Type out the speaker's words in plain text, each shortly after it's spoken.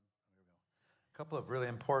couple of really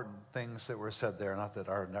important things that were said there. Not that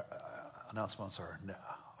our announcements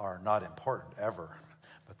are not important ever,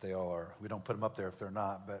 but they all are. We don't put them up there if they're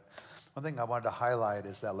not. But one thing I wanted to highlight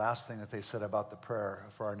is that last thing that they said about the prayer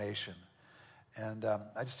for our nation. And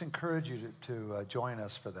I just encourage you to join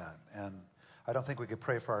us for that. And I don't think we could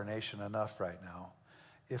pray for our nation enough right now.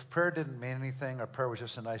 If prayer didn't mean anything, or prayer was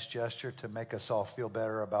just a nice gesture to make us all feel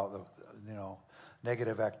better about the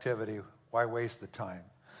negative activity, why waste the time?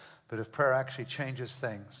 But if prayer actually changes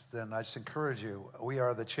things, then I just encourage you, we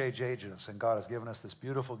are the change agents, and God has given us this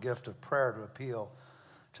beautiful gift of prayer to appeal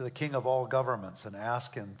to the King of all governments and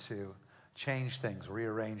ask him to change things,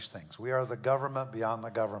 rearrange things. We are the government beyond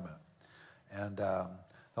the government. And the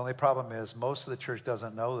only problem is most of the church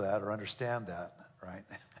doesn't know that or understand that, right?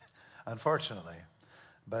 Unfortunately.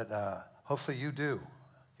 But hopefully you do.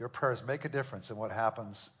 Your prayers make a difference in what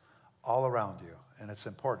happens all around you. And it's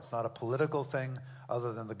important. It's not a political thing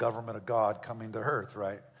other than the government of God coming to earth,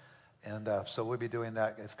 right? And so we'll be doing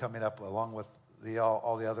that. It's coming up along with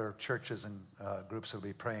all the other churches and groups that will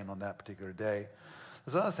be praying on that particular day.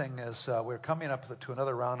 The other thing is we're coming up to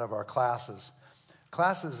another round of our classes.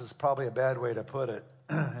 Classes is probably a bad way to put it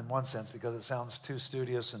in one sense because it sounds too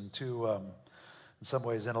studious and too, in some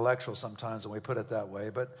ways, intellectual sometimes when we put it that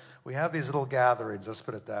way. But we have these little gatherings, let's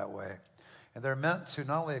put it that way. And they're meant to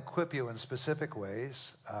not only equip you in specific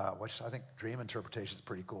ways, which I think dream interpretation is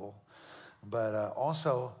pretty cool, but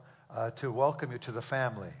also to welcome you to the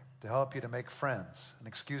family, to help you to make friends, an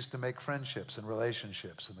excuse to make friendships and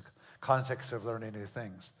relationships in the context of learning new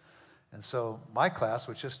things. And so my class,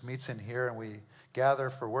 which just meets in here, and we gather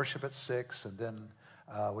for worship at 6, and then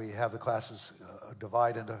we have the classes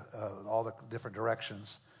divide into all the different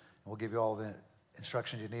directions. And we'll give you all the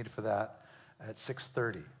instructions you need for that at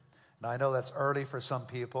 6:30. Now, I know that's early for some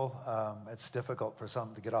people. It's difficult for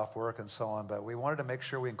some to get off work and so on, but we wanted to make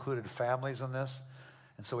sure we included families in this.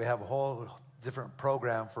 And so we have a whole different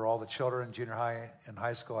program for all the children, junior high and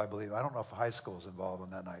high school, I believe. I don't know if high school is involved on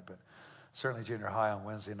that night, but certainly junior high on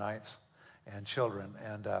Wednesday nights and children.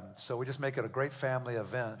 And so we just make it a great family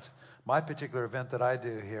event. My particular event that I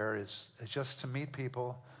do here is just to meet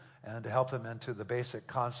people and to help them into the basic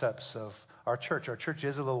concepts of our church. Our church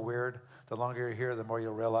is a little weird. The longer you're here, the more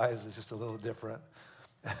you'll realize it's just a little different.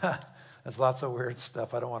 There's lots of weird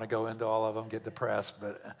stuff. I don't want to go into all of them, get depressed.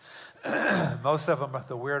 But most of them,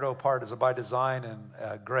 the weirdo part is by design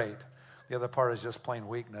and great. The other part is just plain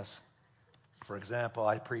weakness. For example,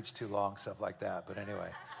 I preach too long, stuff like that. But anyway,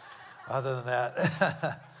 other than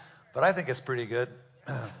that, but I think it's pretty good.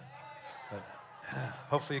 But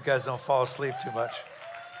hopefully you guys don't fall asleep too much.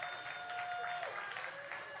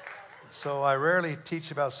 So I rarely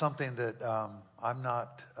teach about something that I'm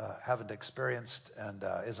not haven't experienced and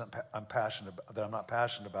I'm not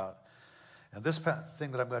passionate about. And this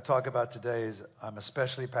thing that I'm going to talk about today is I'm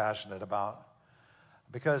especially passionate about,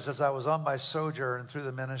 because as I was on my sojourn through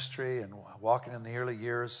the ministry and walking in the early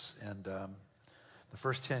years, and the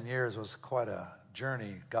first 10 years was quite a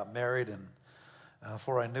journey. Got married, and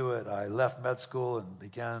before I knew it, I left med school and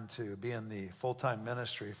began to be in the full-time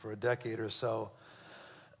ministry for a decade or so.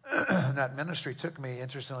 And that ministry took me,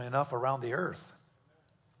 interestingly enough, around the earth.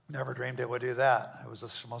 Never dreamed it would do that. It was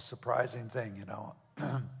the most surprising thing,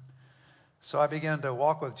 So I began to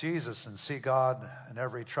walk with Jesus and see God in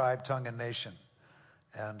every tribe, tongue, and nation.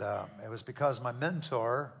 And it was because my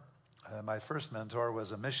mentor, my first mentor,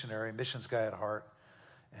 was a missionary, missions guy at heart,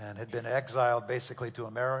 and had been exiled basically to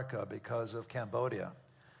America because of Cambodia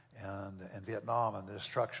and Vietnam and the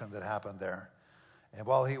destruction that happened there. And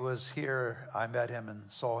while he was here, I met him and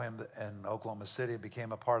saw him in Oklahoma City,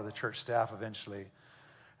 became a part of the church staff eventually.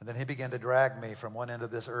 And then he began to drag me from one end of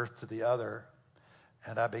this earth to the other.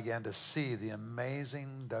 And I began to see the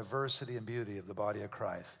amazing diversity and beauty of the body of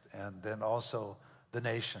Christ. And then also the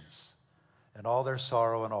nations and all their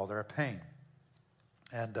sorrow and all their pain.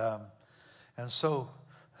 And so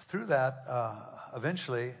through that,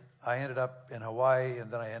 eventually I ended up in Hawaii, and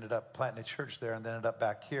then I ended up planting a church there, and then ended up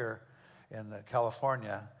back here in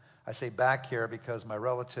California. I say back here because my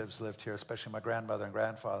relatives lived here, especially my grandmother and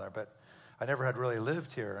grandfather, but I never had really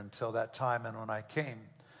lived here until that time. And when I came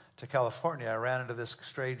to California, I ran into this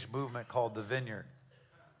strange movement called the Vineyard.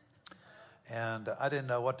 And I didn't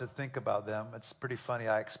know what to think about them. It's pretty funny.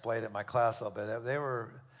 I explained it in my class a little bit.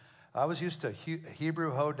 I was used to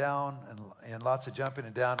Hebrew hoedown and lots of jumping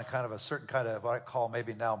and down and kind of a certain kind of what I call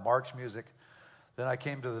maybe now march music. Then I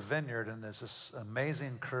came to the Vineyard, and there's this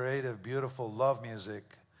amazing, creative, beautiful love music,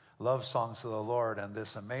 love songs to the Lord, and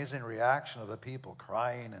this amazing reaction of the people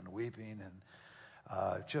crying and weeping,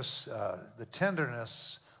 and just the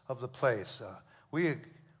tenderness of the place. We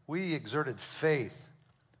exerted faith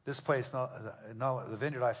this place, the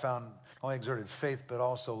vineyard, I found only exerted faith, but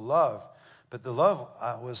also love. But the love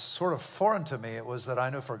was sort of foreign to me. It was that I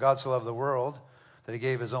knew for God so loved the world that he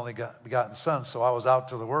gave his only begotten son. So I was out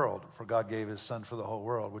to the world, for God gave his son for the whole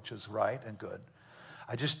world, which is right and good.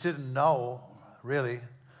 I just didn't know, really,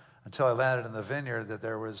 until I landed in the vineyard, that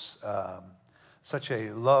there was such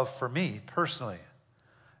a love for me personally.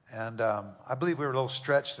 And I believe we were a little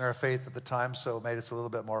stretched in our faith at the time, so it made us a little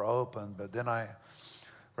bit more open. But then I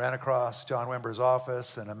ran across John Wimber's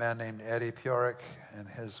office and a man named Eddie Purick and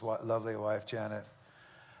his lovely wife, Janet.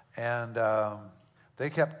 And they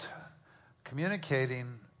kept communicating,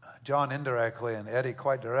 John indirectly and Eddie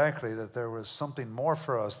quite directly, that there was something more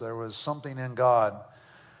for us. There was something in God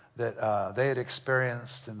that they had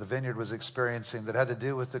experienced and the vineyard was experiencing that had to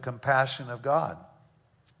do with the compassion of God.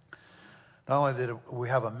 Not only did we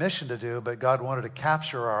have a mission to do, but God wanted to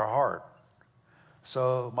capture our heart.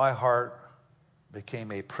 So my heart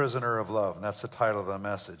became a prisoner of love, and that's the title of the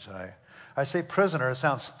message. I say prisoner, it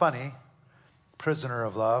sounds funny, prisoner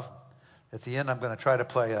of love. At the end, I'm going to try to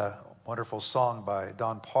play a wonderful song by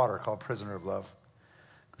Don Potter called Prisoner of Love,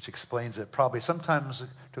 which explains it. Probably sometimes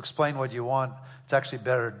to explain what you want, it's actually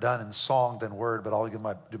better done in song than word, but I'll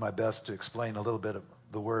do my best to explain a little bit of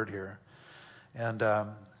the word here. And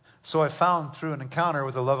so I found through an encounter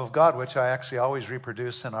with the love of God, which I actually always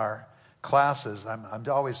reproduce in our classes. I'm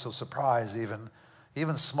always so surprised,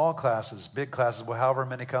 even small classes, big classes, well, however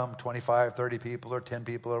many come, 25, 30 people or 10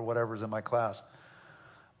 people or whatever's in my class.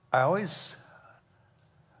 I always,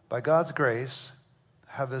 by God's grace,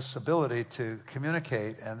 have this ability to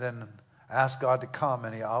communicate and then ask God to come,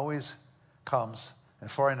 and he always comes. And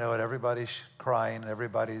before I know it, everybody's crying,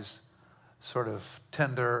 everybody's sort of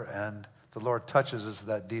tender, and the Lord touches us at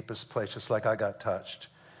that deepest place, just like I got touched,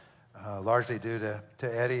 largely due to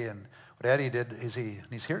Eddie. And what Eddie did is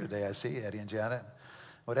he's here today, I see, Eddie and Janet.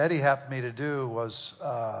 What Eddie helped me to do was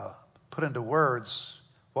put into words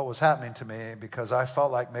what was happening to me, because I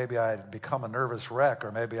felt like maybe I had become a nervous wreck,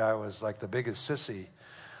 or maybe I was like the biggest sissy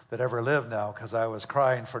that ever lived now, because I was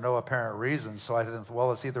crying for no apparent reason. So I didn't,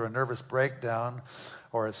 well, it's either a nervous breakdown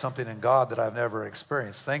or it's something in God that I've never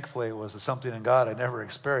experienced. Thankfully, it was something in God I never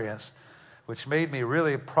experienced, which made me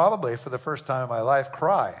really, probably for the first time in my life,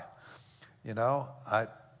 cry. You know, I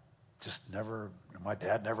just never, my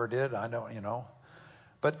dad never did, I know, you know.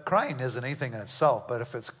 But crying isn't anything in itself, but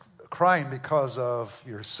if it's crying because of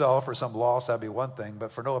yourself or some loss, that'd be one thing.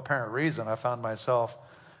 But for no apparent reason, I found myself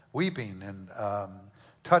weeping and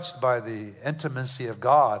touched by the intimacy of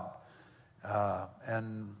God.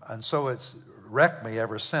 And so it's wrecked me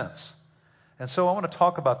ever since. And so I want to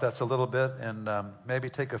talk about that a little bit and maybe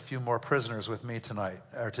take a few more prisoners with me tonight,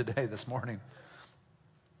 or today, this morning.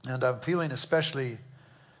 And I'm feeling especially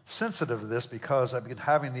sensitive to this because I've been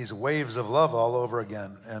having these waves of love all over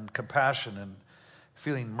again, and compassion and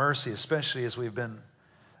feeling mercy, especially as we've been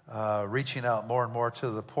reaching out more and more to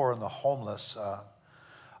the poor and the homeless.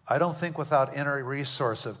 I don't think without inner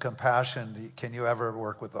resource of compassion can you ever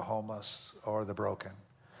work with the homeless or the broken.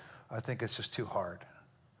 I think it's just too hard.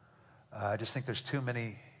 I just think there's too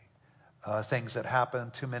many things that happen,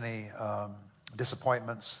 too many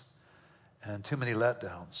disappointments, and too many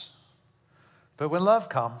letdowns. But when love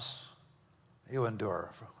comes, you endure.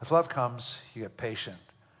 With love comes, you get patient.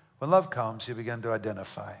 When love comes, you begin to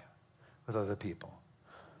identify with other people.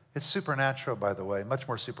 It's supernatural, by the way, much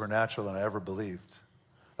more supernatural than I ever believed.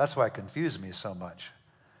 That's why it confused me so much,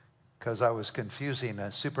 because I was confusing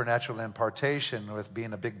a supernatural impartation with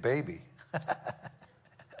being a big baby.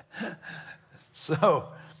 So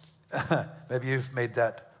maybe you've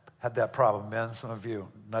had that problem, men, some of you,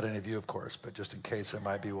 not any of you, of course, but just in case there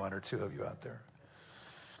might be one or two of you out there.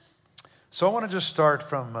 So I want to just start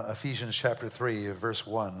from Ephesians chapter 3, verse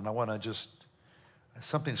 1. And I want to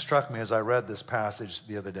something struck me as I read this passage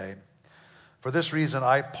the other day. For this reason,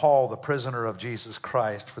 I, Paul, the prisoner of Jesus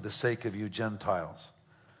Christ, for the sake of you Gentiles.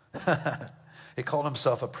 He called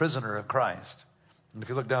himself a prisoner of Christ. And if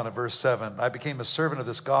you look down at verse 7, I became a servant of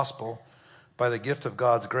this gospel by the gift of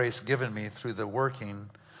God's grace given me through the working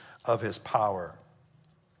of his power.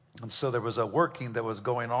 And so there was a working that was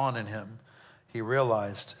going on in him. He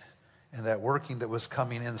realized, and that working that was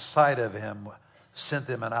coming inside of him sent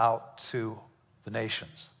him out to the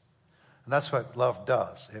nations. And that's what love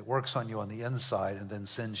does. It works on you on the inside and then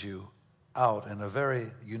sends you out in a very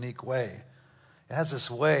unique way. It has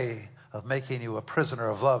this way of making you a prisoner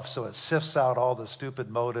of love, so it sifts out all the stupid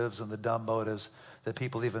motives and the dumb motives that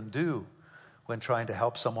people even do when trying to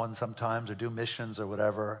help someone sometimes or do missions or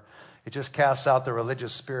whatever. It just casts out the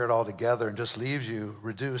religious spirit altogether and just leaves you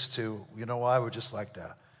reduced to, I would just like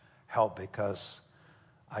to help because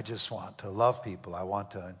I just want to love people. I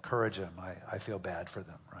want to encourage them. I feel bad for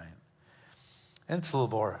them, right? And it's a little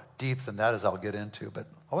more deep than that, as I'll get into. But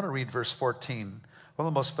I want to read verse 14, one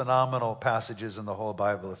of the most phenomenal passages in the whole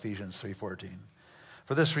Bible, Ephesians 3:14.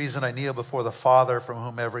 For this reason I kneel before the Father, from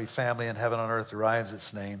whom every family in heaven and on earth derives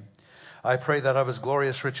its name. I pray that out of his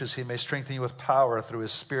glorious riches he may strengthen you with power through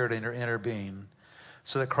his Spirit in your inner being,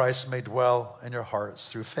 so that Christ may dwell in your hearts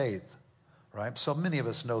through faith. Right? So many of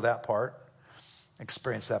us know that part,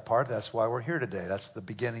 experience that part. That's why we're here today. That's the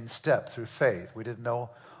beginning step, through faith. We didn't know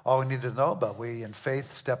all we needed to know, but we in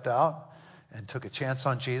faith stepped out and took a chance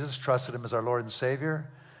on Jesus, trusted him as our Lord and Savior,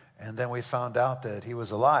 and then we found out that he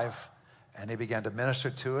was alive, and he began to minister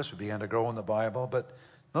to us. We began to grow in the Bible. But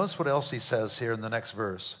notice what else he says here in the next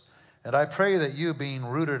verse. And I pray that you, being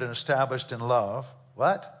rooted and established in love,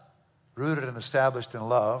 what? Rooted and established in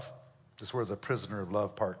love, this is where the prisoner of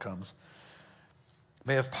love part comes,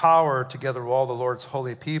 may have power together with all the Lord's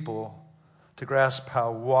holy people to grasp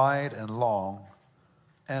how wide and long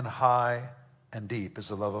and high and deep is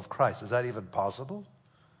the love of Christ. Is that even possible?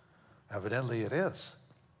 Evidently it is.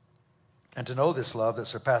 And to know this love that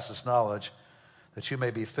surpasses knowledge, that you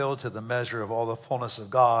may be filled to the measure of all the fullness of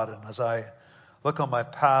God. And as I look on my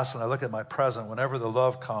past and I look at my present, whenever the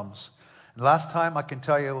love comes, and last time I can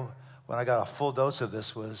tell you when I got a full dose of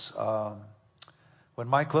this was when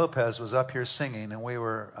Mike Lopez was up here singing and we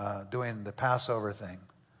were doing the Passover thing.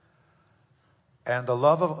 And the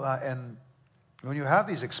love of, and when you have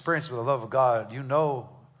these experiences with the love of God, you know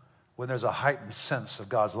when there's a heightened sense of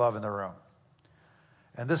God's love in the room.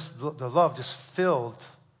 And the love just filled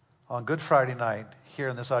on Good Friday night here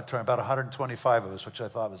in this auditorium, about 125 of us, which I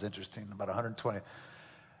thought was interesting, about 120.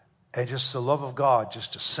 And just the love of God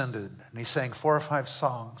just ascended. And he sang 4 or 5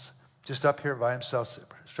 songs just up here by himself,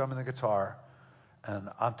 strumming the guitar. And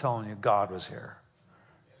I'm telling you, God was here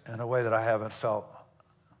in a way that I haven't felt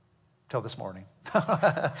till this morning.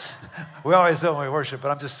 We always do when we worship,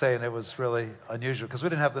 but I'm just saying it was really unusual because we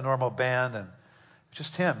didn't have the normal band and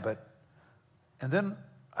just him. And then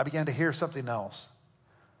I began to hear something else.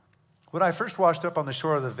 When I first washed up on the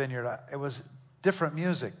shore of the vineyard, it was different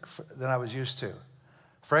music than I was used to.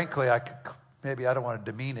 Frankly, maybe I don't want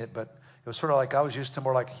to demean it, but it was sort of like I was used to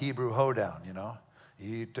more like Hebrew hoedown, you know.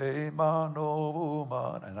 Ite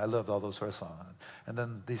manovuman, and I loved all those sort of songs. And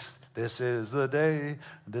then this is the day,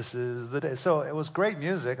 this is the day. So it was great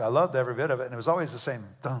music. I loved every bit of it, and it was always the same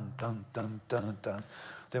dun dun dun dun dun.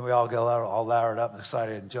 Then we all get all lowered up and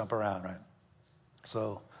excited and jump around, right?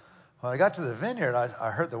 So when I got to the vineyard, I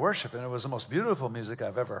heard the worship, and it was the most beautiful music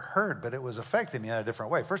I've ever heard, but it was affecting me in a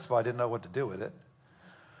different way. First of all, I didn't know what to do with it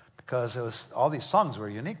because it was all these songs were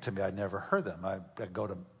unique to me. I'd never heard them. I'd go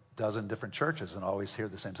to dozen different churches and always hear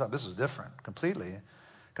the same song. This was different completely.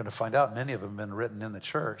 Going to find out many of them have been written in the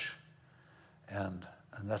church, and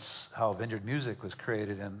that's how Vineyard Music was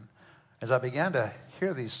created. And as I began to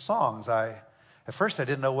hear these songs, at first I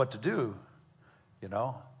didn't know what to do, you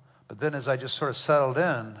know. But then as I just sort of settled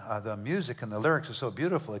in, the music and the lyrics were so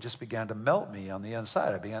beautiful, it just began to melt me on the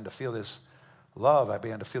inside. I began to feel this love. I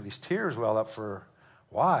began to feel these tears well up for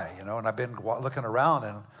why, you know. And I've been looking around,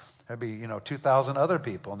 and there'd be, 2,000 other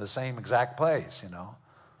people in the same exact place, you know.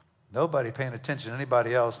 Nobody paying attention to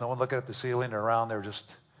anybody else. No one looking at the ceiling or around. They were just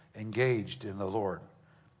engaged in the Lord,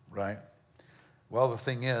 right? Well, the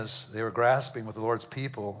thing is, they were grasping with the Lord's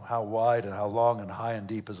people how wide and how long and high and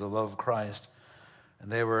deep is the love of Christ.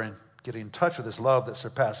 And they were getting in touch with this love that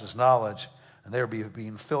surpasses knowledge. And they were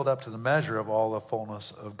being filled up to the measure of all the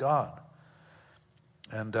fullness of God.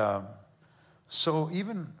 And so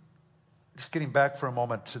even just getting back for a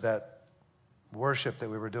moment to that worship that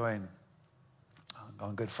we were doing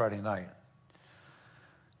on Good Friday night,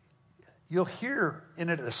 you'll hear in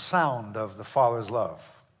it the sound of the Father's love.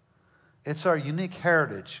 It's our unique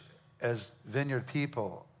heritage as Vineyard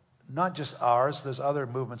people, not just ours. There's other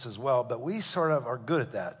movements as well, but we sort of are good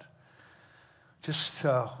at that. Just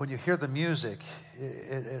when you hear the music,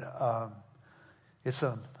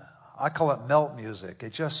 I call it melt music.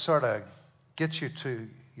 It just sort of gets you to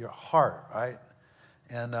your heart, right?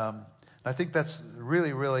 And I think that's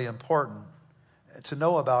really, really important to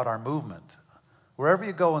know about our movement. Wherever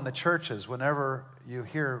you go in the churches, whenever you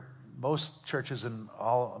hear most churches in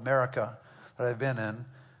all America that I've been in,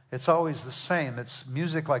 it's always the same. It's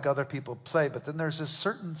music like other people play, but then there's a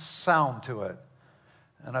certain sound to it.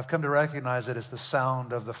 And I've come to recognize it as the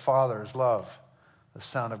sound of the Father's love, the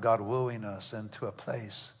sound of God wooing us into a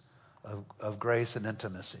place of grace and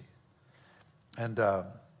intimacy. And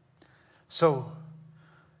so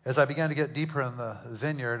as I began to get deeper in the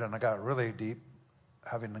vineyard, and I got really deep,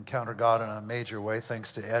 having encountered God in a major way,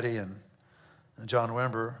 thanks to Eddie and John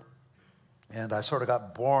Wimber, And I sort of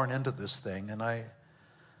got born into this thing. And I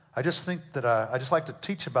just think that I just like to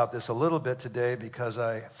teach about this a little bit today, because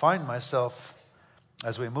I find myself,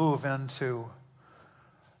 as we move into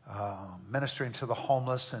ministering to the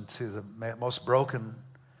homeless and to the most broken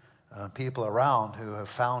people around who have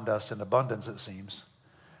found us in abundance, it seems,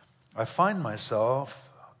 I find myself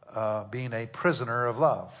being a prisoner of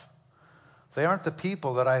love. They aren't the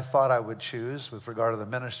people that I thought I would choose with regard to the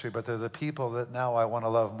ministry, but they're the people that now I want to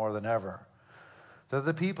love more than ever. They're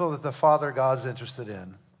the people that the Father God's interested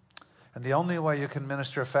in. And the only way you can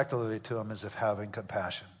minister effectively to them is if having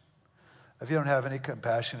compassion. If you don't have any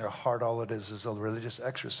compassion in your heart, all it is a religious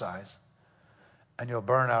exercise. And you'll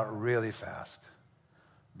burn out really fast.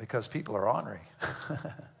 Because people are ornery.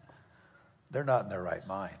 They're not in their right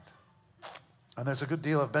mind. And there's a good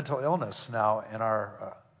deal of mental illness now in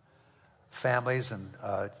our families and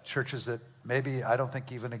churches that maybe I don't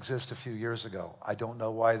think even exist a few years ago. I don't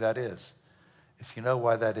know why that is. If you know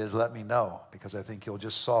why that is, let me know, because I think you'll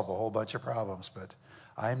just solve a whole bunch of problems. But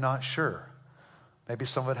I'm not sure. Maybe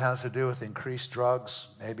some of it has to do with increased drugs,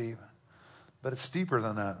 maybe. But it's deeper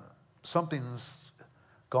than that. Something's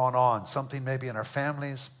gone on. Something maybe in our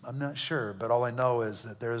families. I'm not sure. But all I know is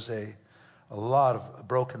that there's a lot of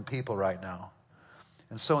broken people right now.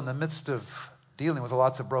 And so in the midst of dealing with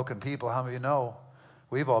lots of broken people, how many of you know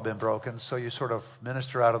we've all been broken? So you sort of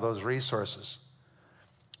minister out of those resources.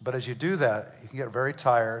 But as you do that, you can get very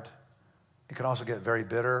tired. You can also get very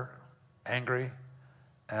bitter, angry,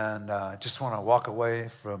 and just want to walk away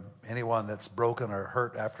from anyone that's broken or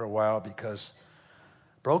hurt after a while, because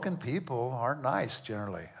broken people aren't nice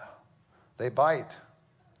generally. They bite,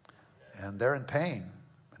 and they're in pain,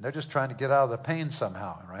 and they're just trying to get out of the pain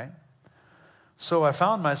somehow, right? So I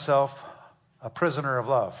found myself a prisoner of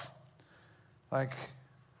love. Like,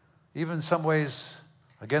 even in some ways,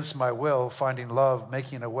 against my will, finding love,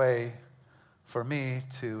 making a way for me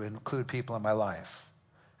to include people in my life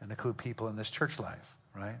and include people in this church life,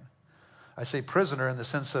 right? I say prisoner in the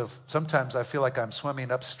sense of sometimes I feel like I'm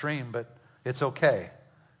swimming upstream, but it's okay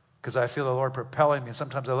because I feel the Lord propelling me. And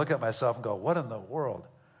sometimes I look at myself and go, what in the world?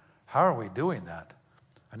 How are we doing that?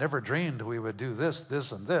 I never dreamed we would do this,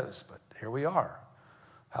 this, and this, but here we are,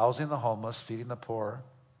 housing the homeless, feeding the poor,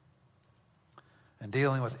 and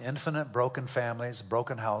dealing with infinite broken families,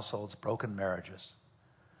 broken households, broken marriages.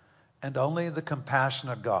 And only the compassion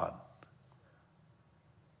of God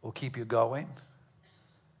will keep you going,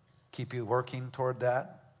 keep you working toward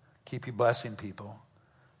that, keep you blessing people.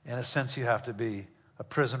 In a sense, you have to be a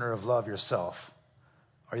prisoner of love yourself,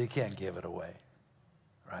 or you can't give it away,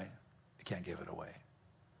 right? You can't give it away.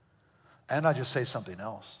 And I just say something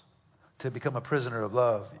else. To become a prisoner of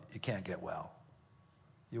love, you can't get well.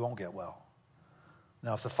 You won't get well.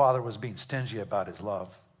 Now, if the Father was being stingy about his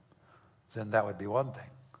love, then that would be one thing.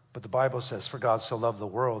 But the Bible says, for God so loved the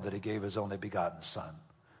world that he gave his only begotten Son.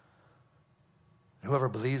 Whoever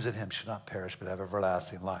believes in him should not perish but have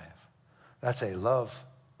everlasting life. That's a love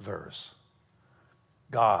verse.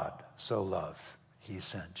 God so loved, he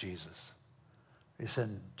sent Jesus. He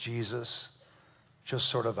sent Jesus just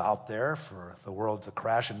sort of out there for the world to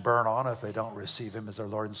crash and burn on if they don't receive him as their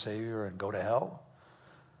Lord and Savior and go to hell.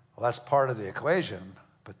 Well, that's part of the equation,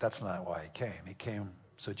 but that's not why he came. He came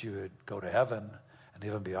so that you would go to heaven and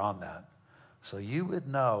even beyond that. So you would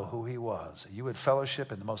know who he was. You would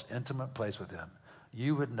fellowship in the most intimate place with him.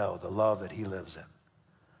 You would know the love that he lives in.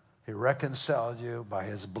 He reconciled you by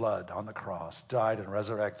his blood on the cross, died and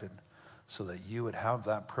resurrected, so that you would have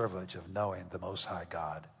that privilege of knowing the Most High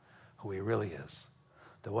God, who he really is.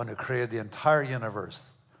 The one who created the entire universe,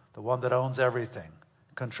 the one that owns everything,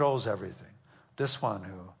 controls everything. This one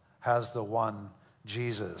who has the one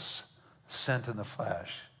Jesus sent in the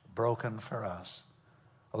flesh, broken for us,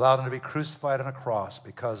 allowed him to be crucified on a cross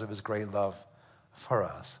because of his great love for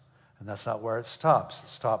us. And that's not where it stops. It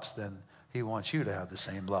stops then he wants you to have the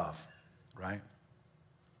same love, right?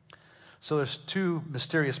 So there's two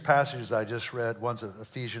mysterious passages I just read. One's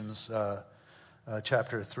Ephesians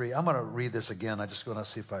chapter 3. I'm going to read this again. I just want to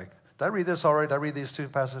see if did I read this already? Did I read these two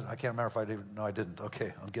passages? I can't remember if I did. No, I didn't.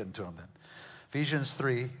 Okay, I'm getting to them then. Ephesians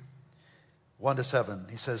 3, 1-7.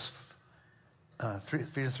 He says,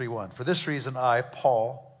 Ephesians 3:1. For this reason I,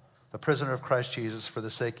 Paul, the prisoner of Christ Jesus, for the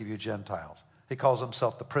sake of you Gentiles. He calls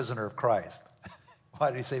himself the prisoner of Christ. Why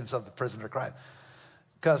did he say himself the prisoner of Christ?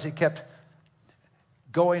 Because he kept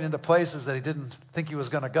going into places that he didn't think he was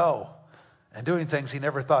going to go and doing things he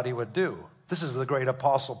never thought he would do. This is the great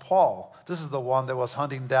apostle Paul. This is the one that was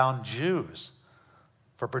hunting down Jews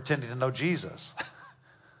for pretending to know Jesus.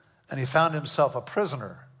 And he found himself a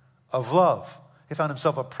prisoner of love. He found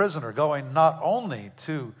himself a prisoner going not only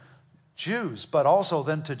to Jews, but also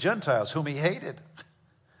then to Gentiles whom he hated.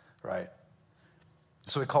 Right?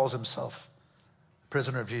 So he calls himself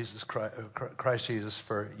prisoner of Jesus Christ Jesus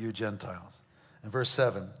for you Gentiles. In verse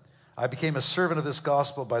 7, I became a servant of this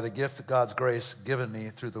gospel by the gift of God's grace given me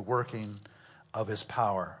through the working of his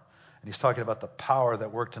power. And he's talking about the power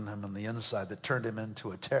that worked in him on the inside that turned him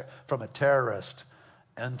into from a terrorist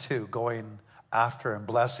into going after and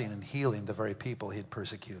blessing and healing the very people he had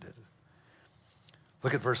persecuted.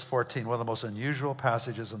 Look at verse 14, one of the most unusual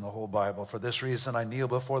passages in the whole Bible. For this reason I kneel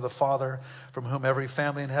before the Father, from whom every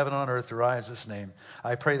family in heaven and on earth derives its name.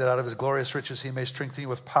 I pray that out of his glorious riches he may strengthen you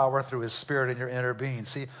with power through his Spirit in your inner being.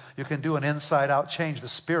 See, you can do an inside-out change. The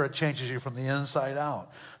Spirit changes you from the inside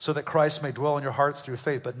out, so that Christ may dwell in your hearts through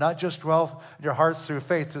faith. But not just dwell in your hearts through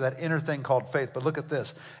faith, through that inner thing called faith. But look at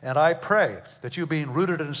this. And I pray that you, being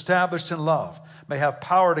rooted and established in love, may have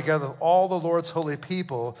power together with all the Lord's holy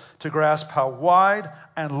people to grasp how wide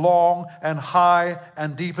and long and high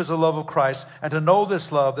and deep is the love of Christ, and to know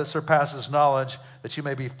this love that surpasses knowledge, that you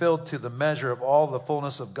may be filled to the measure of all the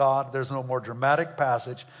fullness of God. There's no more dramatic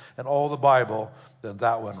passage in all the Bible than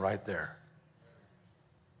that one right there.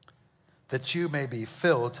 That you may be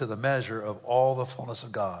filled to the measure of all the fullness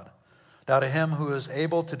of God. Now to him who is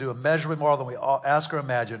able to do immeasurably more than we ask or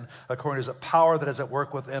imagine, according to the power that is at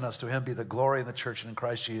work within us, to him be the glory in the church and in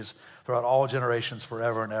Christ Jesus throughout all generations,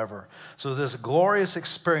 forever and ever. So this glorious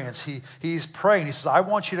experience, he's praying. He says, I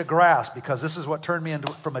want you to grasp, because this is what turned me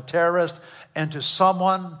from a terrorist into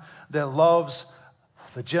someone that loves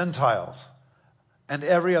the Gentiles and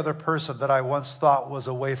every other person that I once thought was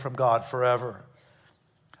away from God forever.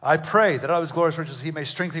 I pray that out of his glorious riches he may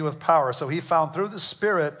strengthen you with power. So he found through the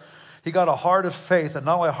Spirit, he got a heart of faith, and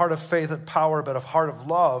not only a heart of faith and power, but a heart of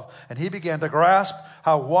love. And he began to grasp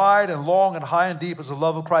how wide and long and high and deep is the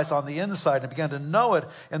love of Christ on the inside, and began to know it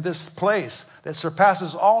in this place that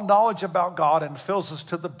surpasses all knowledge about God and fills us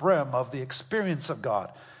to the brim of the experience of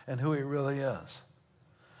God and who he really is.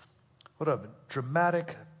 What a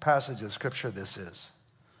dramatic passage of Scripture this is.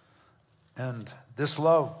 And this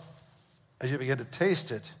love, as you begin to taste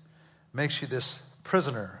it, makes you this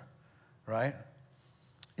prisoner, right?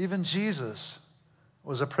 Even Jesus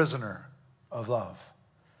was a prisoner of love.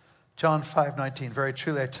 John 5:19, very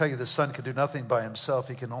truly I tell you, the Son can do nothing by himself.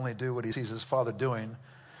 He can only do what he sees his Father doing.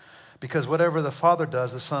 Because whatever the Father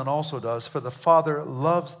does, the Son also does. For the Father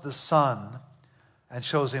loves the Son and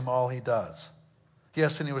shows him all he does.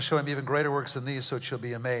 Yes, and he will show him even greater works than these, so it shall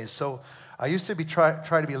be amazed. So I used to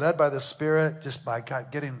try to be led by the Spirit just by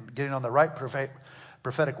getting on the right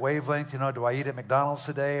prophetic wavelength. Do I eat at McDonald's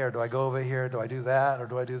today, or do I go over here? Do I do that, or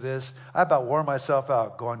do I do this? I about wore myself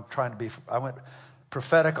out I went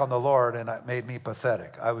prophetic on the Lord, and it made me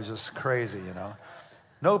pathetic. I was just crazy,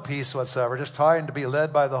 No peace whatsoever, just trying to be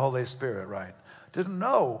led by the Holy Spirit, right? Didn't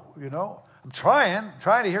know, I'm trying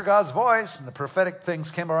to hear God's voice, and the prophetic things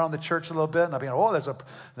came around the church a little bit, and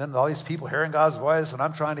then all these people hearing God's voice, and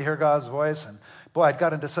I'm trying to hear God's voice, and boy, I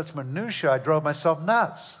got into such minutia, I drove myself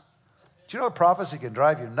nuts. Do you know prophecy can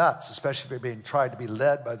drive you nuts, especially if you're being tried to be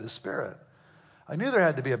led by the Spirit? I knew there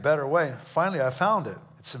had to be a better way. Finally, I found it.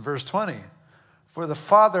 It's in verse 20. For the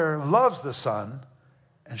Father loves the Son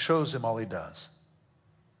and shows him all he does.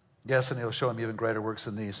 Yes, and he'll show him even greater works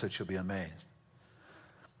than these, so that you'll be amazed.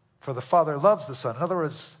 For the Father loves the Son. In other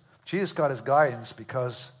words, Jesus got his guidance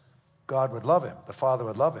because God would love him. The Father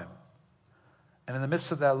would love him. And in the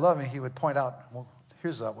midst of that loving, he would point out, well,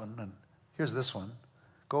 here's that one, and here's this one.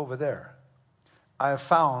 Go over there. I have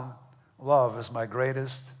found love as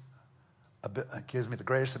gives me the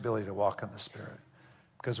greatest ability to walk in the Spirit.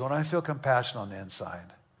 Because when I feel compassion on the inside,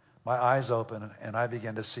 my eyes open and I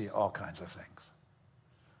begin to see all kinds of things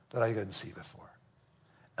that I couldn't see before.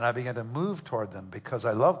 And I begin to move toward them because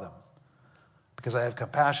I love them, because I have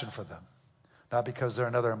compassion for them, not because they're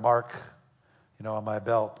another mark, on my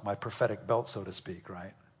belt, my prophetic belt, so to speak,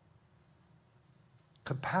 right?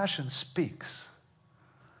 Compassion speaks.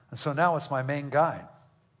 And so now it's my main guide.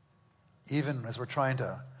 Even as we're trying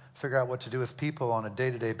to figure out what to do with people on a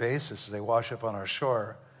day-to-day basis as they wash up on our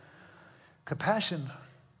shore, compassion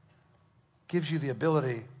gives you the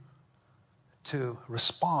ability to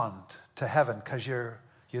respond to heaven because you're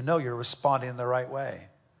responding in the right way.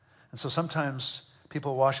 And so sometimes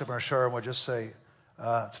people wash up on our shore and we'll just say,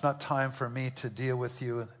 it's not time for me to deal with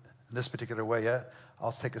you in this particular way yet.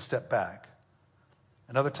 I'll take a step back.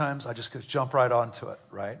 And other times I just jump right onto it,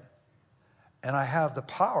 right? And I have the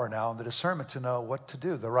power now and the discernment to know what to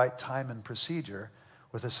do, the right time and procedure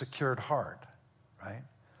with a secured heart, right?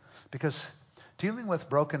 Because dealing with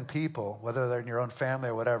broken people, whether they're in your own family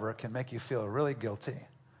or whatever, can make you feel really guilty,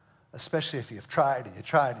 especially if you've tried and you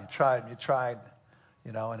tried and you tried and you tried.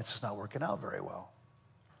 and it's just not working out very well.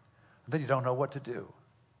 And then you don't know what to do.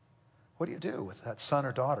 What do you do with that son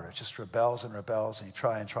or daughter? It just rebels and rebels, and you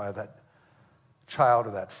try that child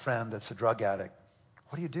or that friend that's a drug addict.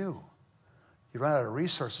 What do? You run out of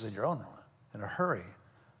resources in a hurry.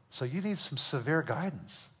 So you need some severe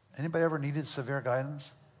guidance. Anybody ever needed severe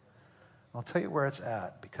guidance? I'll tell you where it's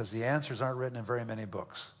at, because the answers aren't written in very many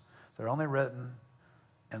books. They're only written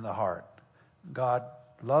in the heart. God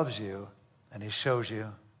loves you, and he shows you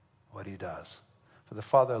what he does. For the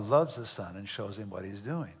Father loves the Son and shows him what he's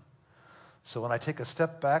doing. So when I take a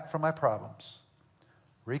step back from my problems,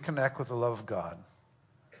 reconnect with the love of God,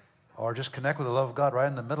 or just connect with the love of God right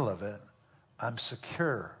in the middle of it, I'm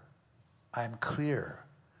secure. I'm clear.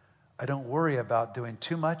 I don't worry about doing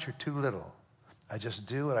too much or too little. I just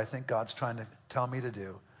do what I think God's trying to tell me to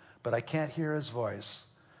do. But I can't hear his voice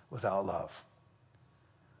without love.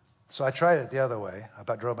 So I tried it the other way. I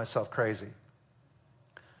about drove myself crazy.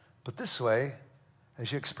 But this way,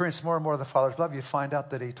 as you experience more and more of the Father's love, you find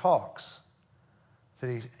out that he talks, that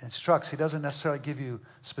he instructs. He doesn't necessarily give you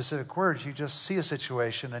specific words. You just see a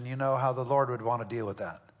situation and you know how the Lord would want to deal with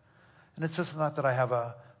that. And it's just not that I have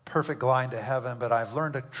a perfect line to heaven, but I've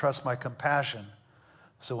learned to trust my compassion.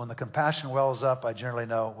 So when the compassion wells up, I generally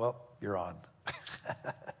know, well, you're on.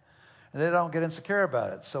 And then I don't get insecure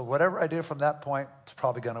about it. So whatever I do from that point, it's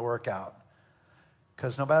probably going to work out.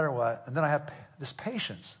 Because no matter what, and then I have this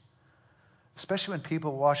patience. Especially when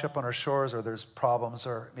people wash up on our shores, or there's problems,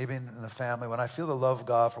 or maybe in the family. When I feel the love of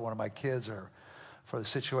God for one of my kids or for the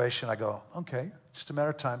situation, I go, okay, just a matter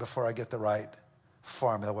of time before I get the right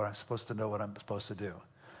formula, what I'm supposed to know, what I'm supposed to do.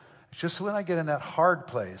 It's just when I get in that hard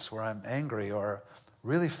place where I'm angry or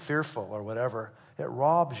really fearful or whatever, it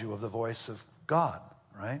robs you of the voice of God,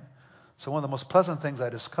 right? So one of the most pleasant things I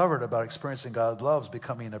discovered about experiencing God's love,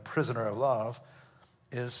 becoming a prisoner of love,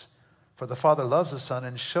 is for the Father loves the Son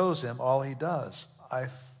and shows him all he does. I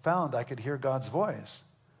found I could hear God's voice.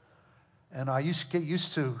 And I used to get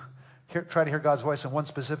used to try to hear God's voice in one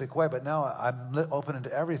specific way, but now I'm open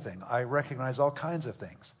to everything. I recognize all kinds of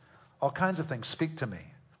things. All kinds of things speak to me.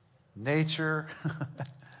 Nature,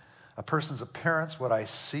 a person's appearance, what I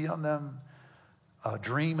see on them, a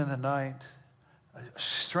dream in the night,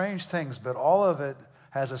 strange things, but all of it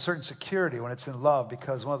has a certain security when it's in love,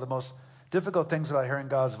 because one of the most difficult things about hearing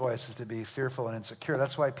God's voice is to be fearful and insecure.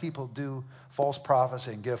 That's why people do false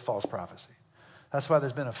prophecy and give false prophecy. That's why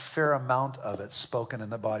there's been a fair amount of it spoken in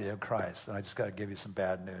the body of Christ. And I just got to give you some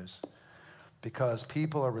bad news. Because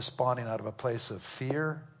people are responding out of a place of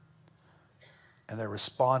fear, and they're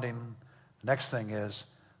responding. The next thing is,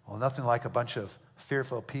 well, nothing like a bunch of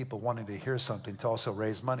fearful people wanting to hear something to also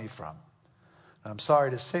raise money from. And I'm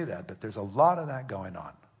sorry to say that, but there's a lot of that going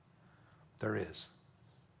on. There is.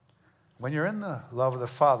 When you're in the love of the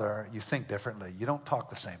Father, you think differently. You don't talk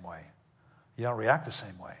the same way. You don't react the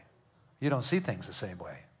same way. You don't see things the same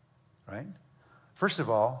way, right? First of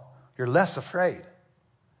all, you're less afraid.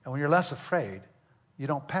 And when you're less afraid, you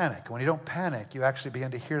don't panic. When you don't panic, you actually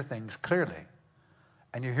begin to hear things clearly.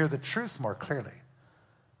 And you hear the truth more clearly.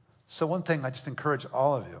 So one thing I just encourage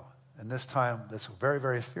all of you in this time that's very,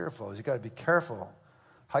 very fearful is you got to be careful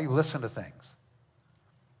how you listen to things.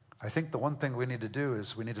 I think the one thing we need to do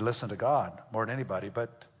is we need to listen to God more than anybody.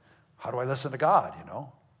 But how do I listen to God,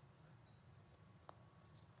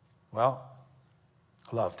 Well,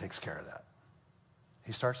 love takes care of that.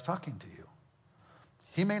 He starts talking to you.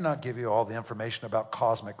 He may not give you all the information about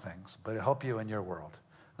cosmic things, but he'll help you in your world.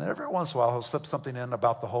 And every once in a while, he'll slip something in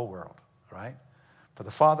about the whole world, right? For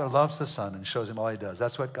the Father loves the Son and shows him all he does.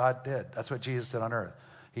 That's what God did. That's what Jesus did on earth.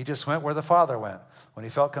 He just went where the Father went. When he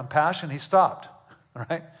felt compassion, he stopped,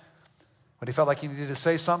 right? When he felt like he needed to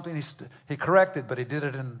say something, he corrected, but he did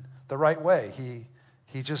it in the right way.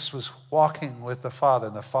 He just was walking with the Father,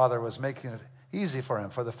 and the Father was making it easy for him.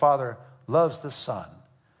 For the Father loves the Son,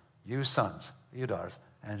 you sons, you daughters,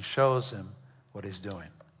 and shows him what he's doing.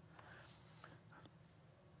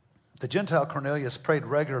 The Gentile Cornelius prayed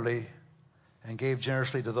regularly and gave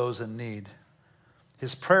generously to those in need.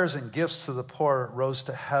 His prayers and gifts to the poor rose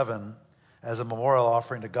to heaven as a memorial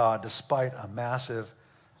offering to God, despite a massive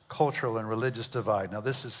cultural and religious divide. Now,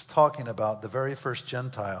 this is talking about the very first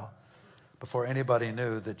Gentile, before anybody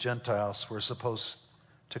knew that Gentiles were supposed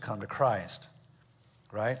to come to Christ,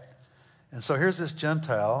 right? And so here's this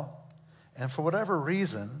Gentile, and for whatever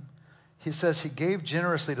reason, he says he gave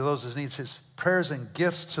generously to those in need. His prayers and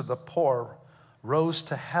gifts to the poor rose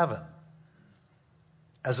to heaven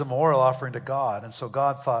as a memorial offering to God. And so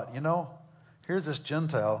God thought, here's this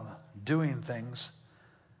Gentile doing things,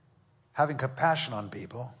 having compassion on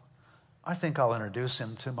people. I think I'll introduce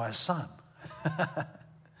him to my Son.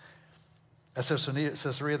 At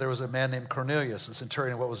Caesarea, there was a man named Cornelius, a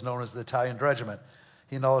centurion of what was known as the Italian regiment.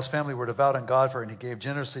 He and all his family were devout and God-fearing, and he gave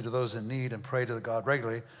generously to those in need and prayed to God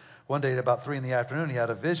regularly. One day at about 3 p.m, he had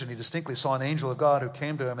a vision. He distinctly saw an angel of God who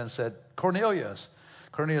came to him and said, "Cornelius."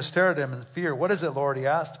 Cornelius stared at him in fear. "What is it, Lord?" he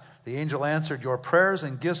asked. The angel answered, "Your prayers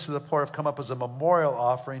and gifts to the poor have come up as a memorial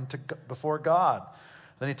offering before God."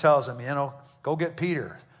 Then he tells him, go get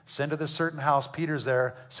Peter. Send to this certain house. Peter's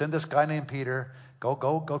there. Send this guy named Peter.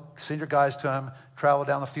 Go send your guys to him. Travel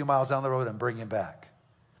down a few miles down the road and bring him back.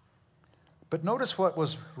 But notice what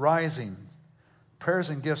was rising. Prayers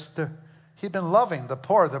and gifts. He'd been loving the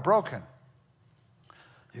poor, the broken.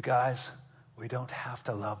 You guys, we don't have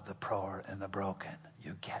to love the poor and the broken.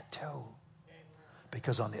 You get to.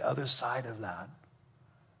 Because on the other side of that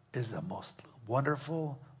is the most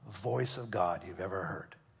wonderful voice of God you've ever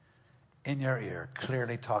heard. In your ear,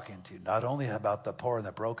 clearly talking to you, not only about the poor and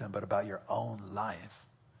the broken, but about your own life.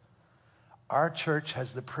 Our church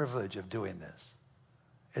has the privilege of doing this.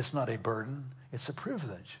 It's not a burden, it's a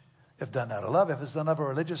privilege. If done out of love, if it's done out of a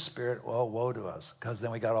religious spirit, well, woe to us, because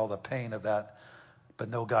then we got all the pain of that, but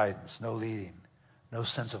no guidance, no leading, no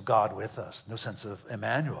sense of God with us, no sense of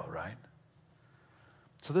Emmanuel, right?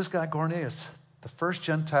 So this guy, Cornelius, the first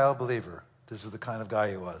Gentile believer, this is the kind of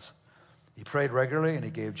guy he was. He prayed regularly and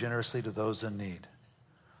he gave generously to those in need.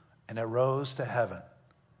 And it rose to heaven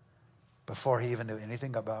before he even knew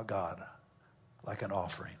anything about God, like an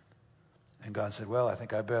offering. And God said, well, I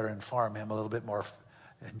think I better inform him a little bit more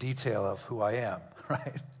in detail of who I am,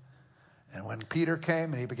 right? And when Peter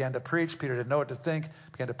came and he began to preach, Peter didn't know what to think,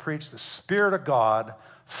 began to preach, the Spirit of God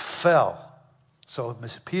fell. So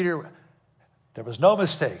Peter, there was no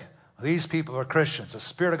mistake. These people are Christians. The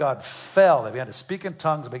Spirit of God fell. They began to speak in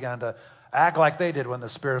tongues, began to act like they did when the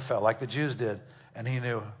Spirit fell, like the Jews did. And he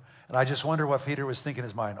knew. And I just wonder what Peter was thinking in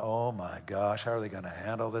his mind. Oh my gosh, how are they going to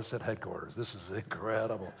handle this at headquarters? This is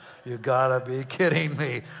incredible. You got to be kidding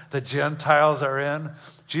me. The Gentiles are in.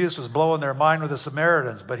 Jesus was blowing their mind with the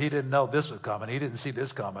Samaritans, but he didn't know this was coming. He didn't see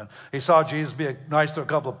this coming. He saw Jesus be nice to a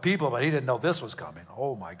couple of people, but he didn't know this was coming.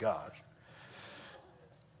 Oh my gosh.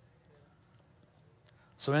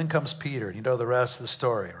 So in comes Peter. You know the rest of the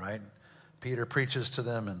story, right? Peter preaches to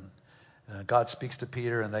them, and God speaks to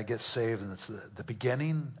Peter, and they get saved, and it's the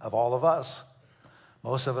beginning of all of us.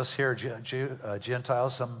 Most of us here are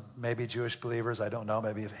Gentiles, some maybe Jewish believers, I don't know,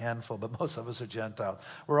 maybe a handful, but most of us are Gentiles.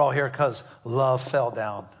 We're all here because love fell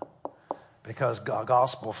down, because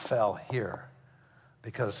gospel fell here,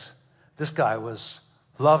 because this guy was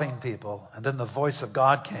loving people, and then the voice of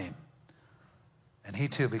God came, and he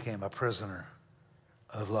too became a prisoner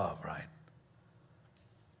of love, right?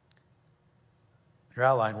 Your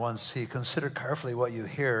outline 1C, consider carefully what you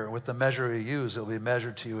hear. With the measure you use, it will be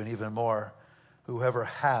measured to you and even more. Whoever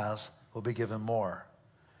has will be given more.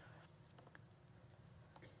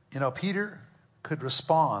 You know, Peter could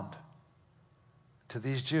respond to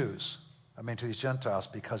these Jews, to these Gentiles,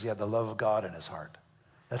 because he had the love of God in his heart.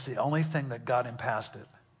 That's the only thing that got him past it,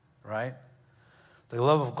 right? The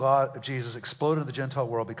love of God, of Jesus, exploded in the Gentile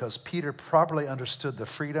world because Peter properly understood the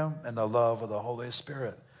freedom and the love of the Holy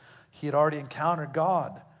Spirit. He had already encountered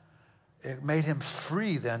God. It made him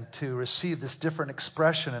free then to receive this different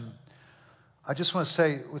expression. And I just want to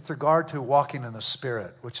say, with regard to walking in the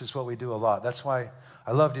Spirit, which is what we do a lot. That's why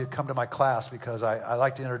I love to come to my class, because I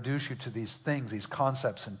like to introduce you to these things, these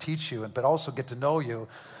concepts, and teach you, but also get to know you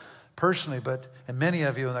personally. And many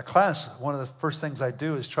of you in the class, one of the first things I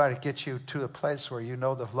do is try to get you to a place where you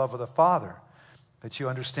know the love of the Father, that you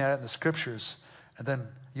understand it in the Scriptures, and then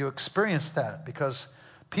you experience that, because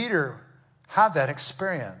Peter had that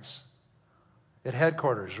experience at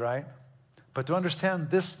headquarters, right? But to understand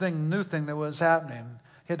this new thing that was happening,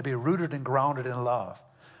 he had to be rooted and grounded in love.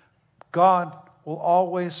 God will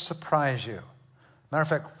always surprise you. Matter of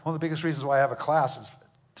fact, one of the biggest reasons why I have a class is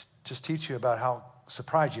to just teach you about how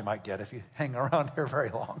surprised you might get if you hang around here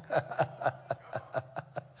very long.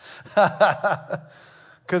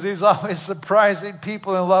 Because he's always surprising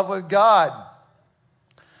people in love with God.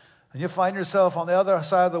 And you find yourself on the other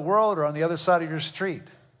side of the world or on the other side of your street.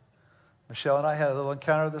 Michelle and I had a little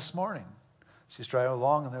encounter this morning. She's driving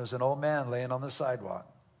along, and there was an old man laying on the sidewalk,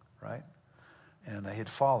 right? And he had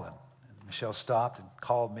fallen. And Michelle stopped and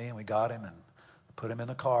called me, and we got him and put him in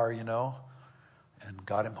the car, and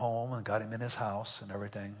got him home and got him in his house and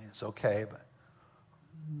everything. It's okay.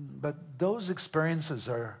 But those experiences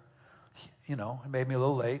are, it made me a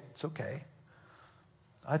little late. It's okay.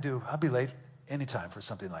 I'll be late anytime for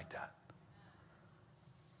something like that.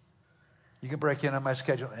 You can break in on my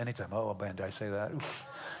schedule anytime. Oh, man, did I say that? Oof.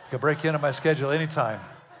 You can break in on my schedule anytime.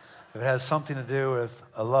 If it has something to do with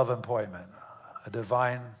a love appointment, a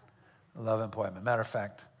divine love appointment. Matter of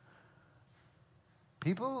fact,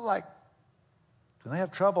 people when they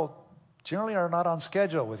have trouble, generally are not on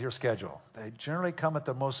schedule with your schedule. They generally come at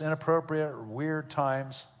the most inappropriate, weird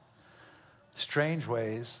times, strange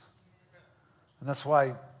ways. And that's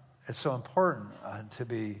why it's so important to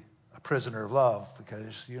be a prisoner of love,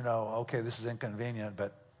 because okay, this is inconvenient,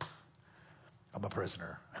 but I'm a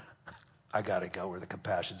prisoner. I got to go where the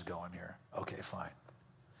compassion's going here. Okay, fine.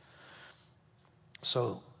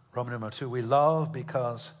 So, Roman numeral 2, we love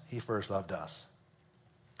because he first loved us.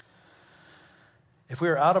 If we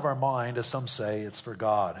are out of our mind, as some say, it's for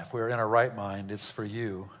God. If we are in our right mind, it's for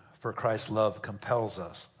you. For Christ's love compels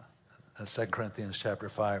us. That's 2 Corinthians chapter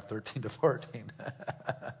 5, 13 to 14.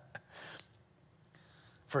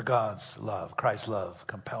 For God's love, Christ's love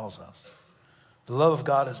compels us. The love of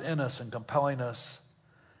God is in us and compelling us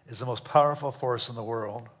is the most powerful force in the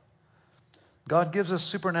world. God gives us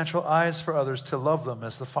supernatural eyes for others to love them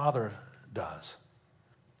as the Father does.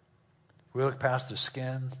 We look past their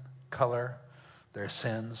skin, color, their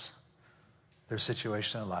sins, their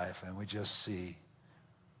situation in life, and we just see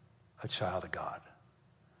a child of God.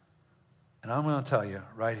 And I'm going to tell you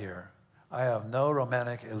right here, I have no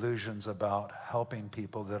romantic illusions about helping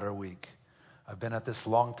people that are weak. I've been at this a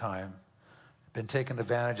long time, been taken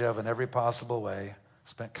advantage of in every possible way,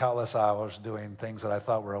 spent countless hours doing things that I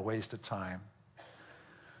thought were a waste of time.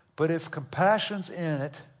 But if compassion's in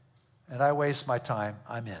it and I waste my time,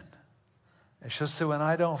 I'm in. It's just that when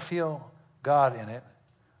I don't feel God in it,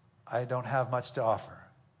 I don't have much to offer.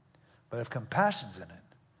 But if compassion's in it,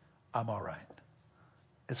 I'm all right.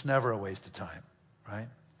 It's never a waste of time, right?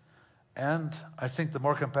 And I think the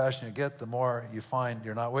more compassion you get, the more you find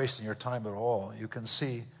you're not wasting your time at all. You can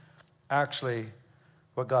see actually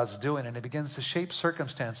what God's doing, and it begins to shape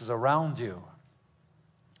circumstances around you.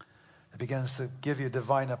 It begins to give you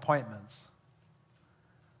divine appointments.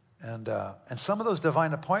 And some of those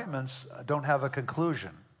divine appointments don't have a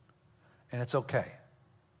conclusion, and it's okay,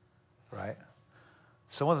 right?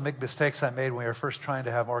 So one of the big mistakes I made when we were first trying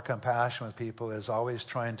to have more compassion with people is always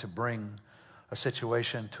trying to bring a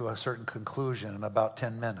situation to a certain conclusion in about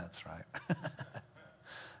 10 minutes, right?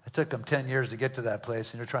 It took them 10 years to get to that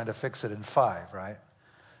place, and you're trying to fix it in 5, right?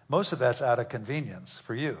 Most of that's out of convenience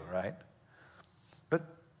for you, right? But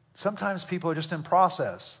sometimes people are just in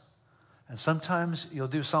process. And sometimes you'll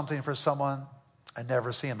do something for someone and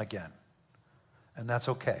never see them again. And that's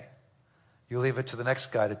okay. You leave it to the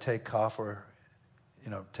next guy to take off or,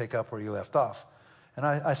 take up where you left off. And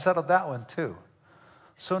I settled that one too.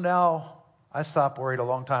 So now I stopped worried a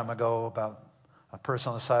long time ago about a person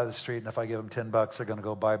on the side of the street, and if I give them $10, they're going to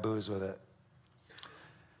go buy booze with it.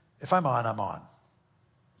 If I'm on, I'm on.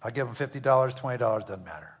 I give them $50, $20, doesn't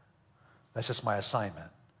matter. That's just my assignment.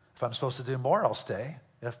 If I'm supposed to do more, I'll stay.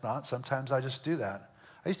 If not, sometimes I just do that.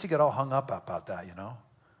 I used to get all hung up about that,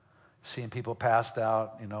 seeing people passed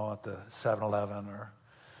out, at the 7-Eleven or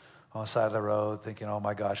on the side of the road thinking, oh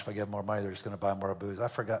my gosh, if I give them more money, they're just going to buy more booze.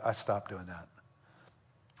 I stopped doing that.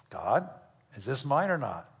 God, is this mine or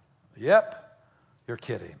not? Yep. You're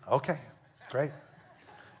kidding. Okay, great.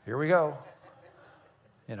 Here we go.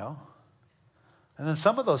 And then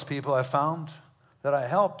some of those people I found that I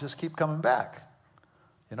helped just keep coming back.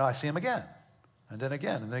 I see them again, and then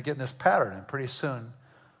again, and they get in this pattern, and pretty soon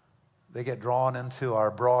they get drawn into our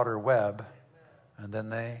broader web, and then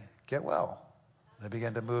they get well. They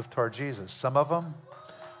begin to move toward Jesus. Some of them,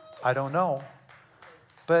 I don't know.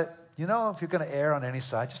 But, if you're going to err on any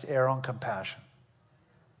side, just err on compassion.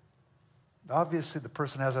 Obviously, the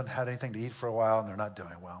person hasn't had anything to eat for a while, and they're not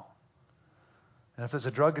doing well. And if there's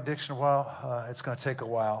a drug addiction, it's going to take a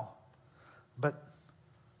while. But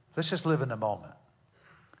let's just live in the moment.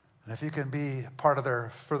 And if you can be part of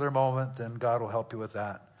their further moment, then God will help you with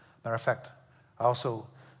that. Matter of fact, I also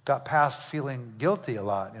got past feeling guilty a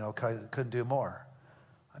lot, because I couldn't do more.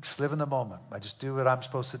 I just live in the moment. I just do what I'm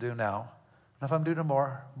supposed to do now. And if I'm doing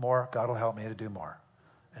more, God will help me to do more.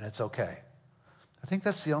 And it's okay. I think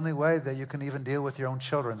that's the only way that you can even deal with your own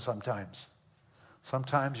children sometimes.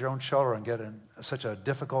 Sometimes your own children get in such a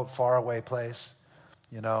difficult, faraway place,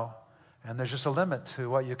 and there's just a limit to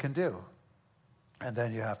what you can do. And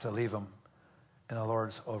then you have to leave them in the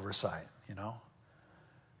Lord's oversight,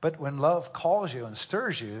 But when love calls you and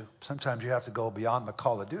stirs you, sometimes you have to go beyond the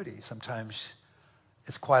call of duty. Sometimes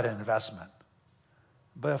it's quite an investment.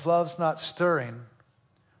 But if love's not stirring,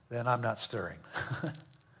 then I'm not stirring.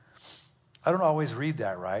 I don't always read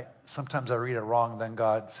that right. Sometimes I read it wrong. Then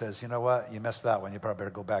God says, you know what? You messed that one. You probably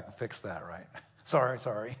better go back and fix that, right?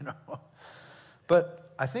 Sorry.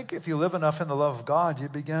 But I think if you live enough in the love of God, you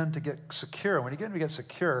begin to get secure. When you begin to get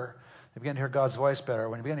secure, you begin to hear God's voice better.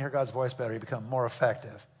 When you begin to hear God's voice better, you become more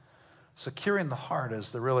effective. Securing the heart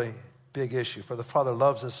is the really big issue. For the Father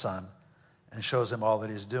loves His Son and shows Him all that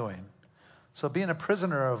He's doing. So being a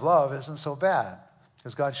prisoner of love isn't so bad,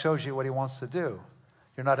 because God shows you what He wants to do.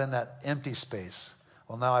 You're not in that empty space.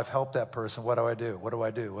 Well, now I've helped that person. What do I do? What do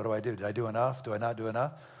I do? What do I do? Did I do enough? Do I not do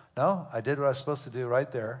enough? No, I did what I was supposed to do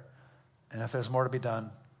right there. And if there's more to be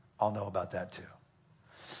done, I'll know about that too.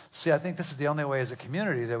 See, I think this is the only way as a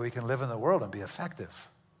community that we can live in the world and be effective.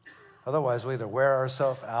 Otherwise, we either wear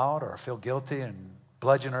ourselves out or feel guilty and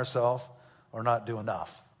bludgeon ourselves or not do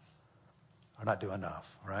enough. Or not do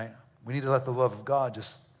enough, right? We need to let the love of God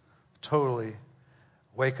just totally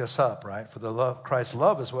wake us up, right? For the love, Christ's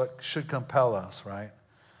love is what should compel us, right?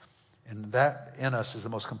 And that in us is the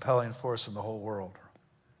most compelling force in the whole world.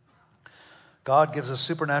 God gives us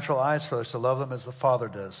supernatural eyes for us to love them as the Father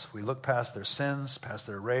does. We look past their sins, past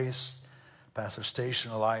their race, past their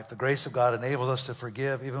station in life. The grace of God enables us to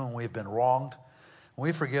forgive even when we've been wronged. When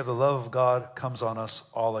we forgive, the love of God comes on us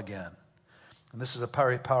all again. And this is a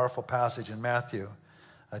very powerful passage in Matthew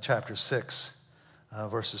chapter 6,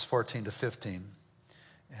 verses 14 to 15.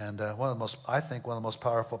 And one of the most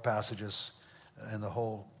powerful passages in the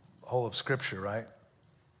whole of Scripture, right?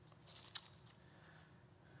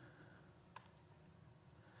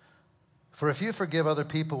 For if you forgive other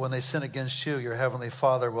people when they sin against you, your heavenly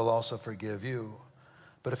Father will also forgive you.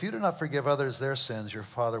 But if you do not forgive others their sins, your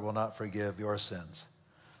Father will not forgive your sins.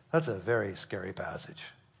 That's a very scary passage.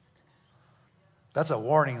 That's a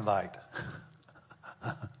warning light.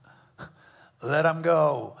 Let them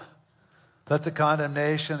go. Let the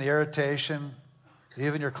condemnation, the irritation,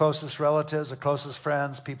 even your closest relatives or closest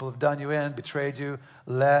friends, people who have done you in, betrayed you,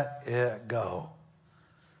 let it go.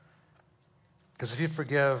 Because if you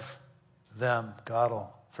forgive them, God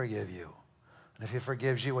will forgive you. And if He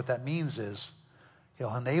forgives you, what that means is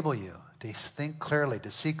He'll enable you to think clearly,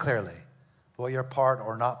 to see clearly what your part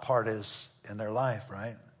or not part is in their life,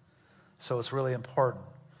 right? So it's really important.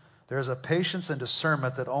 There's a patience and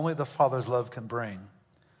discernment that only the Father's love can bring.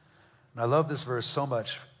 And I love this verse so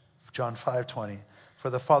much, John 5:20. For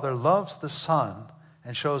the Father loves the Son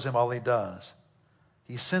and shows Him all He does.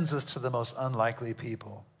 He sends us to the most unlikely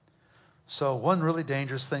people. So one really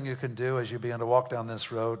dangerous thing you can do as you begin to walk down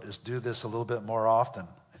this road is do this a little bit more often.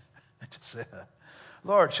 Just say,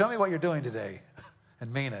 Lord, show me what you're doing today,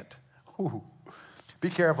 and mean it. Ooh. Be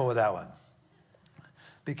careful with that one.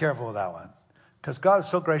 Be careful with that one. Because God is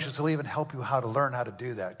so gracious, He'll even help you how to learn how to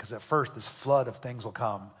do that. Because at first, this flood of things will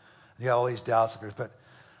come. You have all these doubts of yours. But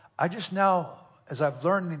I just now, as I've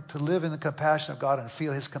learned to live in the compassion of God and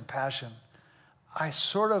feel His compassion, I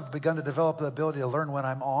sort of begun to develop the ability to learn when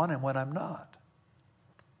I'm on and when I'm not.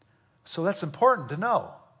 So that's important to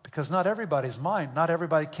know. Because not everybody's mine. Not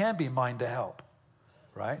everybody can be mine to help.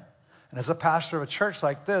 Right? And as a pastor of a church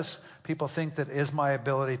like this, people think that is my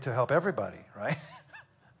ability to help everybody. Right?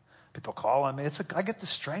 People call on me. I get the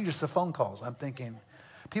strangest of phone calls. I'm thinking,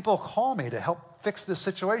 people call me to help fix this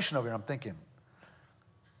situation over here. I'm thinking,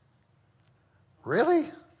 really?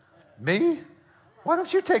 Me? Why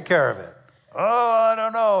don't you take care of it? Oh, I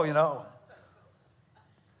don't know,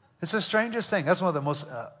 It's the strangest thing. That's one of the most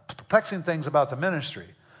perplexing things about the ministry.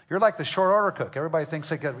 You're like the short order cook. Everybody thinks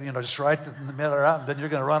they could, just right in the middle out, and then you're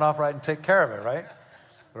going to run off right and take care of it, right?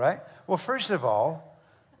 Right? Well, first of all,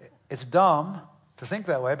 it's dumb to think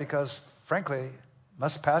that way because, frankly,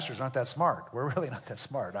 most pastors aren't that smart. We're really not that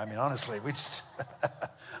smart. I mean, honestly, we just,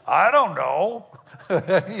 I don't know,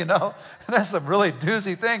 And that's the really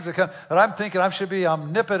doozy things that I'm thinking I should be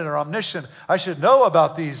omnipotent or omniscient. I should know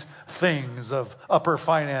about these things of upper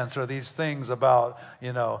finance or these things about,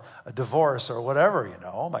 a divorce or whatever,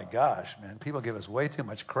 Oh my gosh, man, people give us way too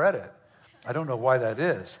much credit. I don't know why that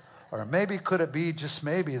is. Or maybe could it be just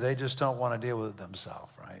maybe they just don't want to deal with it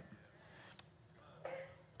themselves, right?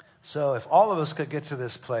 So if all of us could get to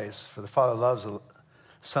this place, for the Father loves the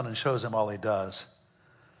Son and shows Him all He does,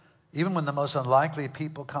 even when the most unlikely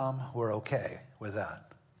people come, we're okay with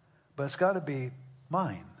that. But it's got to be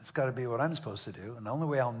mine. It's got to be what I'm supposed to do. And the only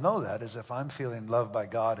way I'll know that is if I'm feeling loved by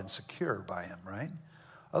God and secure by Him, right?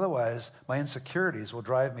 Otherwise, my insecurities will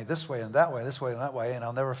drive me this way and that way, this way and that way, and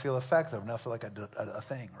I'll never feel effective. I'll never feel like I did a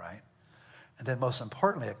thing, right? And then most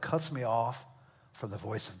importantly, it cuts me off from the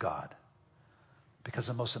voice of God. Because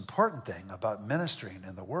the most important thing about ministering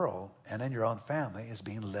in the world and in your own family is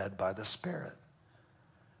being led by the Spirit.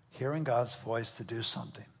 Hearing God's voice to do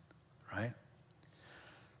something, right?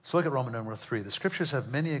 So look at Roman number 3. The Scriptures have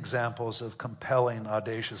many examples of compelling,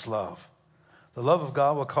 audacious love. The love of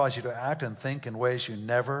God will cause you to act and think in ways you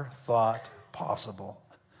never thought possible.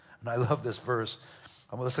 And I love this verse.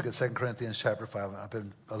 Let's look at 2 Corinthians chapter 5. I've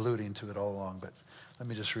been alluding to it all along, but let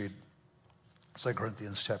me just read 2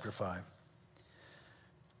 Corinthians chapter 5.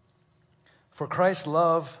 For Christ's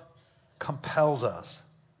love compels us.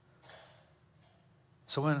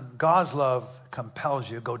 So when God's love compels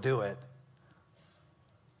you, go do it.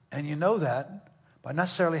 And you know that by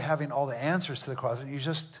necessarily having all the answers to the question. You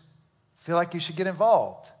just feel like you should get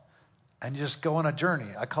involved. And you just go on a journey.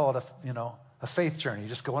 I call it a faith journey. You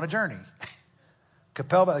just go on a journey.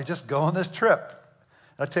 Compelled by, just go on this trip.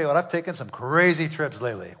 And I tell you what, I've taken some crazy trips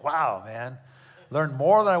lately. Wow, man. Learned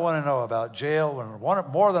more than I want to know about jail,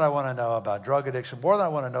 more than I want to know about drug addiction, more than I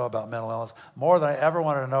want to know about mental illness, more than I ever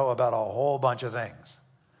wanted to know about a whole bunch of things.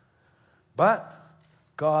 But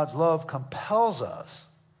God's love compels us.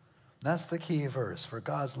 That's the key verse. For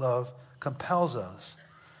God's love compels us,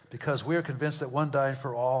 because we are convinced that one died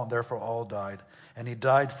for all, and therefore all died. And he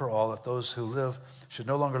died for all, that those who live should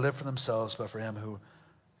no longer live for themselves, but for him who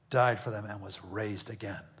died for them and was raised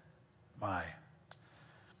again. The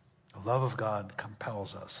love of God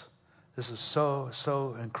compels us. This is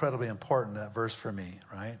so incredibly important, that verse for me,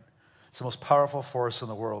 right? It's the most powerful force in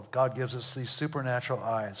the world. God gives us these supernatural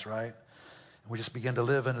eyes, right? And we just begin to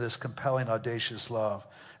live into this compelling, audacious love.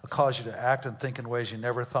 It'll cause you to act and think in ways you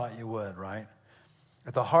never thought you would, right?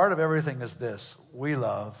 At the heart of everything is this: we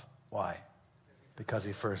love. Why? Because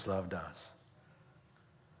he first loved us.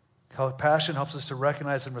 Passion helps us to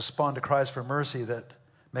recognize and respond to cries for mercy that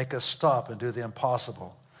make us stop and do the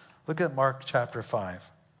impossible. Look at Mark chapter 5,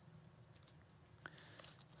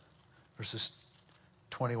 verses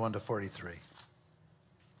 21 to 43.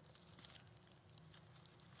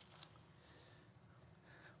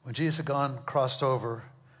 When Jesus had crossed over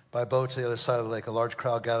by boat to the other side of the lake, a large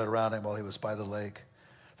crowd gathered around him while he was by the lake.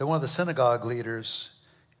 Then one of the synagogue leaders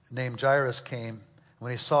named Jairus came.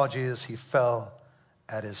 When he saw Jesus, he fell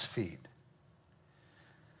at his feet.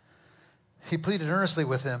 He pleaded earnestly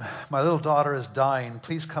with him, "My little daughter is dying.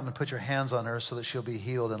 Please come and put your hands on her so that she'll be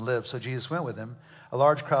healed and live." So Jesus went with him. A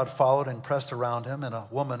large crowd followed and pressed around him, and a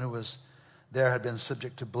woman who was there had been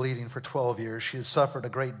subject to bleeding for 12 years. She had suffered a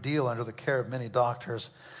great deal under the care of many doctors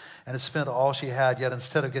and had spent all she had, yet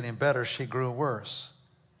instead of getting better, she grew worse.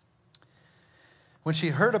 When she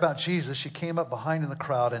heard about Jesus, she came up behind in the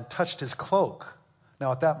crowd and touched his cloak.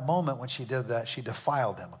 Now, at that moment when she did that, she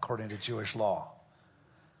defiled him according to Jewish law,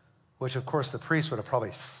 which, of course, the priest would have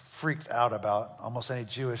probably freaked out about. Almost any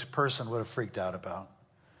Jewish person would have freaked out about.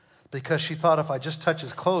 Because she thought, if I just touch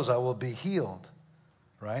his clothes, I will be healed,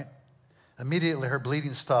 right? Immediately, her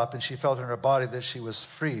bleeding stopped, and she felt in her body that she was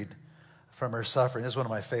freed from her suffering. This is one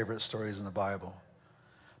of my favorite stories in the Bible.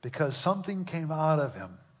 Because something came out of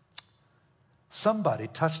him. Somebody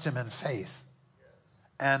touched him in faith.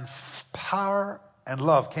 And power and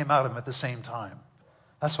love came out of him at the same time.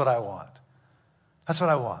 That's what I want. That's what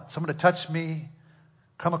I want. Someone to touch me,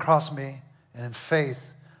 come across me, and in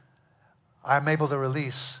faith, I'm able to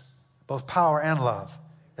release both power and love.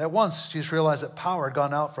 At once, Jesus realized that power had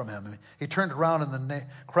gone out from him. He turned around in the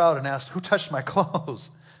crowd and asked, "Who touched my clothes?"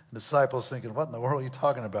 The disciples thinking, "What in the world are you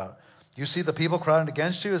talking about? You see the people crowding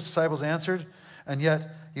against you?" His disciples answered, "And yet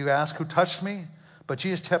you ask, 'Who touched me?'" But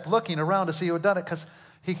Jesus kept looking around to see who had done it, because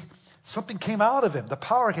something came out of him. The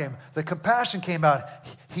power came. The compassion came out.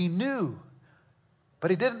 He knew. But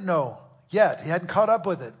he didn't know yet. He hadn't caught up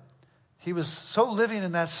with it. He was so living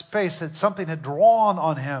in that space that something had drawn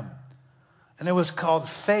on him. And it was called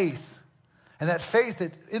faith. And that faith,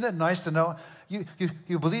 isn't it nice to know?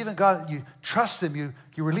 You believe in God, you trust him, you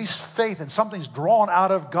release faith, and something's drawn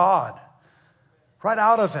out of God. Right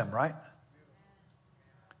out of him, right?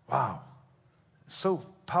 Wow. It's so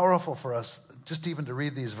powerful for us just even to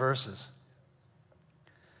read these verses.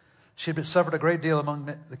 She had suffered a great deal among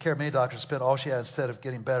the care of many doctors, spent all she had instead of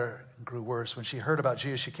getting better, and grew worse. When she heard about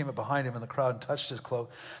Jesus, she came up behind him in the crowd and touched his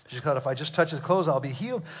cloak. She thought, if I just touch his clothes, I'll be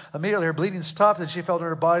healed. Immediately her bleeding stopped, and she felt in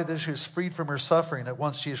her body that she was freed from her suffering. At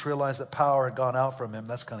once Jesus realized that power had gone out from him.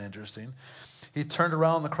 That's kind of interesting. He turned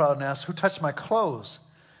around in the crowd and asked, "Who touched my clothes?"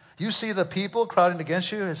 You see the people crowding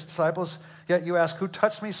against you, his disciples, yet you ask, "Who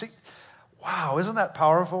touched me?" See, wow, isn't that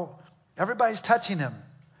powerful? Everybody's touching him,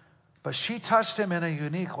 but she touched him in a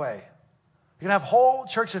unique way. You can have a whole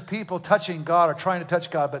church of people touching God or trying to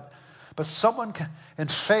touch God, but someone in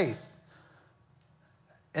faith,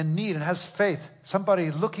 in need and has faith,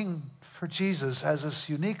 somebody looking for Jesus has this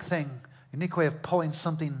unique thing, unique way of pulling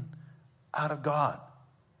something out of God.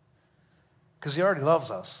 Because he already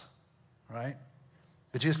loves us, right?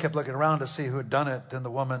 But Jesus kept looking around to see who had done it. Then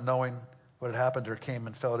the woman, knowing what had happened to her, came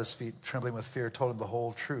and fell at his feet, trembling with fear, told him the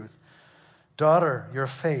whole truth. "Daughter, your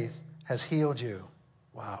faith has healed you."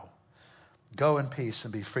 Wow. "Go in peace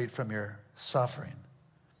and be freed from your suffering."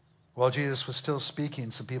 While Jesus was still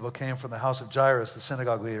speaking, some people came from the house of Jairus, the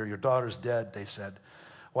synagogue leader. Your daughter's dead, they said.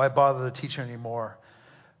 Why bother the teacher anymore?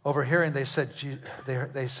 Overhearing what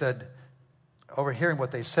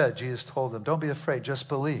they said, Jesus told them, don't be afraid, just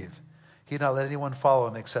believe. He did not let anyone follow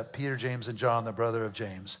him except Peter, James, and John, the brother of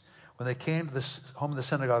James. When they came to the home of the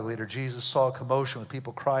synagogue leader, Jesus saw a commotion with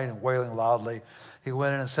people crying and wailing loudly. He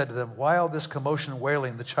went in and said to them, why all this commotion and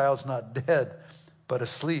wailing? The child's not dead, but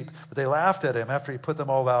asleep. But they laughed at him. After he put them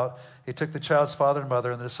all out, he took the child's father and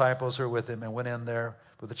mother and the disciples who were with him and went in there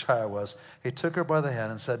where the child was. He took her by the hand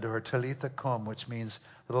and said to her, Talitha cum, which means,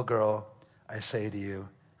 little girl, I say to you,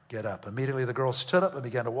 get up. Immediately the girl stood up and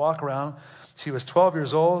began to walk around. She was 12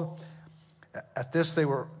 years old. At this, they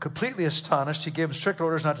were completely astonished. He gave them strict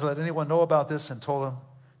orders not to let anyone know about this and told them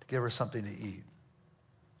to give her something to eat.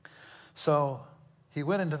 So he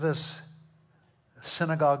went into this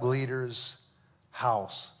synagogue leader's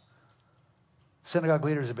house. Synagogue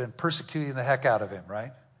leaders have been persecuting the heck out of him,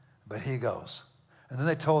 right? But he goes. And then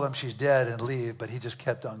they told him she's dead and leave, but he just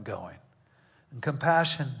kept on going. And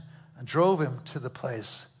compassion drove him to the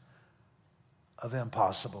place of the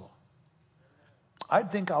impossible. I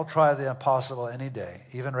think I'll try the impossible any day,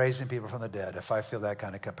 even raising people from the dead, if I feel that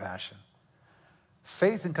kind of compassion.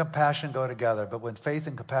 Faith and compassion go together, but when faith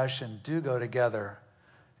and compassion do go together,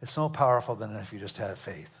 it's more powerful than if you just had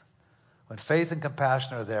faith. When faith and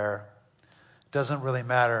compassion are there, it doesn't really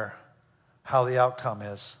matter how the outcome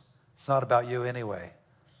is. It's not about you anyway.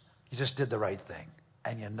 You just did the right thing,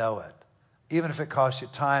 and you know it. Even if it costs you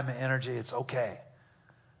time and energy, it's okay,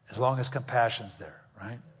 as long as compassion's there,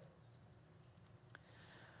 right?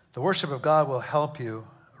 The worship of God will help you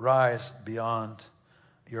rise beyond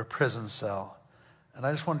your prison cell. And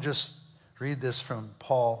I just want to read this from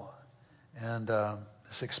Paul and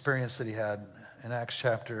this experience that he had in Acts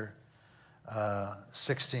chapter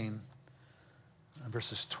 16,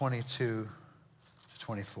 verses 22 to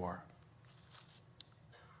 24.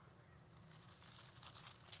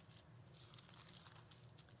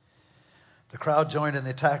 The crowd joined in the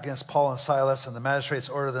attack against Paul and Silas, and the magistrates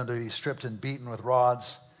ordered them to be stripped and beaten with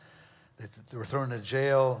rods. They were thrown into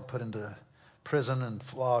jail, put into prison and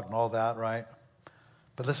flogged and all that, right?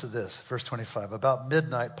 But listen to this, verse 25. About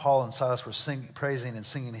midnight, Paul and Silas were praising and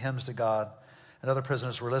singing hymns to God, and other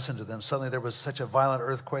prisoners were listening to them. Suddenly there was such a violent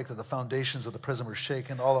earthquake that the foundations of the prison were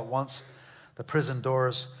shaken. All at once, the prison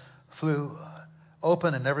doors flew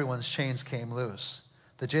open and everyone's chains came loose.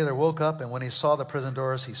 The jailer woke up, and when he saw the prison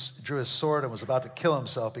doors, he drew his sword and was about to kill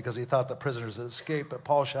himself because he thought the prisoners had escaped. But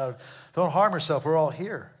Paul shouted, "Don't harm yourself, we're all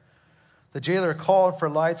here." The jailer called for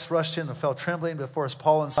lights, rushed in, and fell trembling before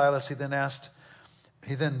Paul and Silas. He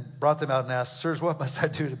then brought them out and asked, "Sirs, what must I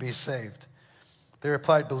do to be saved?" They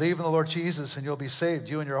replied, "Believe in the Lord Jesus, and you'll be saved,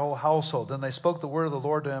 you and your whole household." Then they spoke the word of the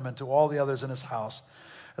Lord to him and to all the others in his house.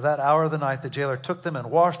 At that hour of the night, the jailer took them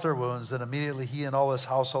and washed their wounds. Then immediately he and all his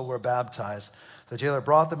household were baptized. The jailer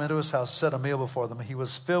brought them into his house, set a meal before them. He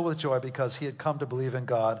was filled with joy because he had come to believe in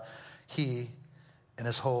God, he and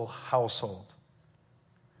his whole household.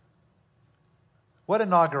 What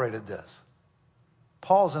inaugurated this?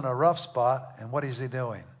 Paul's in a rough spot, and what is he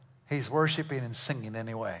doing? He's worshiping and singing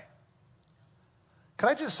anyway. Can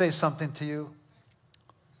I just say something to you?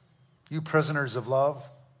 You prisoners of love.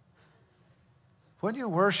 When you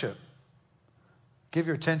worship, give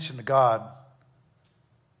your attention to God.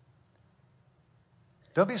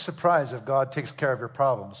 Don't be surprised if God takes care of your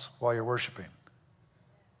problems while you're worshiping.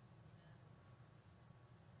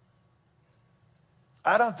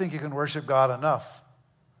 I don't think you can worship God enough.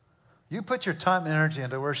 You put your time and energy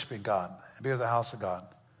into worshiping God and be with the house of God,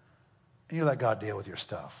 and you let God deal with your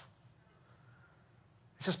stuff.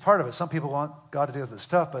 It's just part of it. Some people want God to deal with the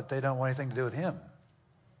stuff, but they don't want anything to do with him.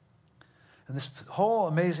 And this whole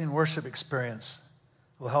amazing worship experience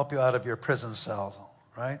will help you out of your prison cell,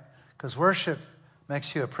 right? Because worship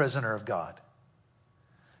makes you a prisoner of God.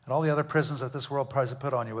 And all the other prisons that this world tries to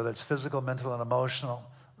put on you, whether it's physical, mental, and emotional,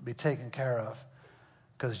 will be taken care of.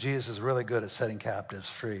 Because Jesus is really good at setting captives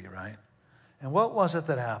free, right? And what was it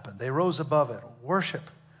that happened? They rose above it. Worship.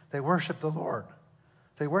 They worshiped the Lord.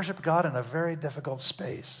 They worshiped God in a very difficult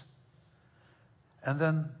space. And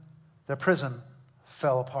then the prison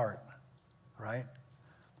fell apart, right?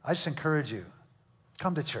 I just encourage you,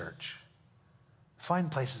 come to church.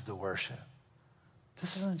 Find places to worship.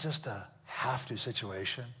 This isn't just a have-to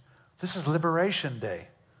situation. This is Liberation Day.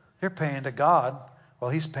 You're paying to God while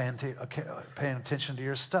he's paying attention to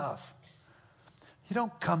your stuff. You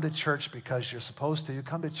don't come to church because you're supposed to. You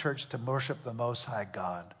come to church to worship the Most High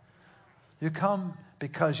God. You come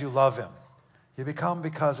because you love him. You come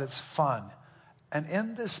because it's fun. And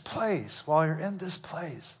in this place, while you're in this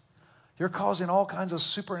place, You're causing all kinds of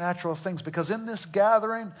supernatural things, because in this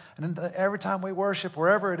gathering and every time we worship,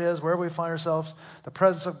 wherever it is, wherever we find ourselves, the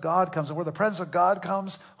presence of God comes. And where the presence of God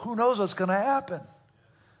comes, who knows what's going to happen?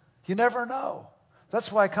 You never know.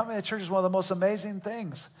 That's why coming to church is one of the most amazing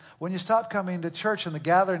things. When you stop coming to church and the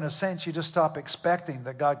gathering of saints, you just stop expecting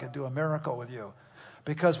that God could do a miracle with you.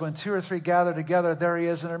 Because when 2 or 3 gather together, there he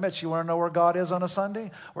is in our midst. You want to know where God is on a Sunday?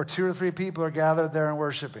 Where 2 or 3 people are gathered there and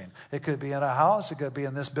worshiping. It could be in a house. It could be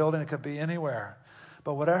in this building. It could be anywhere.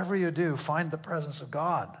 But whatever you do, find the presence of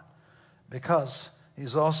God. Because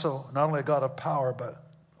he's also not only a God of power, but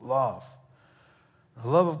love. The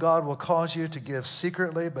love of God will cause you to give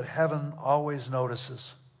secretly, but heaven always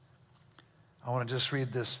notices. I want to just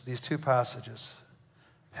read these 2 passages.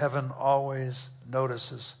 Heaven always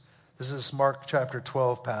notices. This is Mark chapter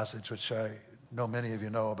 12 passage, which I know many of you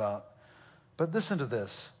know about. But listen to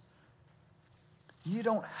this. You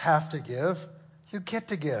don't have to give. You get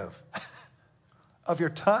to give. Of your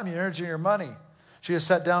time, your energy, your money. She has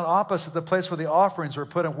sat down opposite the place where the offerings were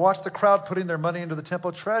put and watched the crowd putting their money into the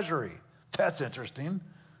temple treasury. That's interesting.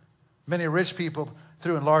 Many rich people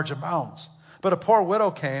threw in large amounts. But a poor widow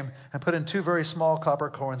came and put in 2 very small copper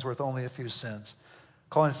coins worth only a few cents.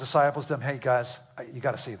 Calling his disciples to them, hey guys, you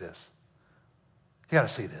got to see this. You got to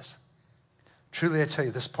see this. Truly I tell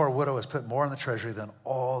you, this poor widow has put more in the treasury than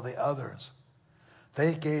all the others.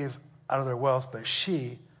 They gave out of their wealth, but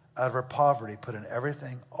she, out of her poverty, put in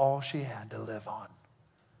everything, all she had to live on.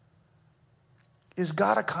 Is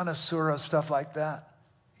God a connoisseur of stuff like that?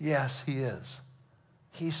 Yes, he is.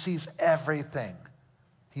 He sees everything.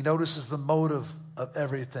 He notices the motive of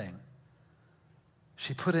everything.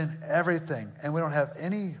 She put in everything, and we don't have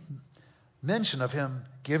any mention of him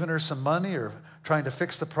giving her some money or trying to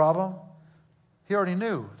fix the problem. He already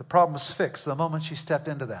knew the problem was fixed the moment she stepped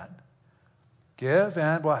into that. Give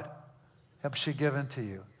and what? Have she given to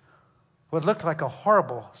you? What looked like a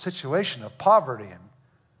horrible situation of poverty and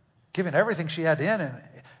giving everything she had in and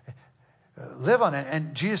live on it.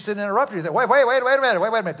 And Jesus didn't interrupt you. Wait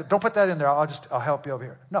a minute. Don't put that in there. I'll help you over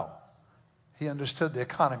here. No. He understood the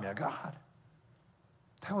economy of God.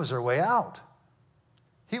 That was her way out.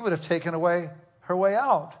 He would have taken away her way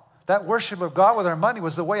out. That worship of God with her money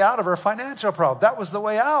was the way out of her financial problem. That was the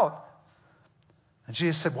way out. And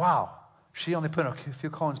Jesus said, wow, she only put in a few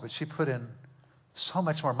coins, but she put in so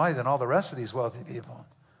much more money than all the rest of these wealthy people.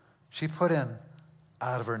 She put in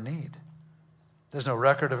out of her need. There's no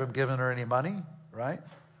record of him giving her any money, right?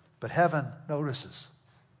 But heaven notices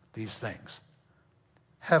these things.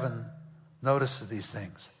 Heaven notices these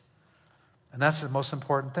things. And that's the most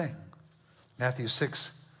important thing. Matthew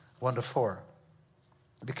 6, 1-4.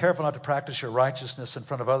 Be careful not to practice your righteousness in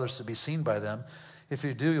front of others to be seen by them. If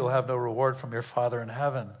you do, you'll have no reward from your Father in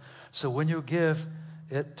heaven. So when you give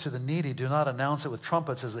it to the needy, do not announce it with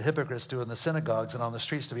trumpets as the hypocrites do in the synagogues and on the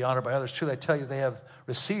streets to be honored by others. Truly, I tell you, they have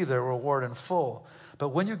received their reward in full. But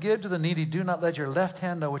when you give to the needy, do not let your left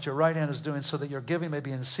hand know what your right hand is doing, so that your giving may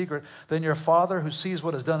be in secret. Then your Father who sees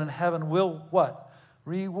what is done in heaven will what?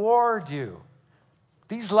 Reward you.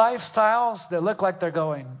 These lifestyles that look like they're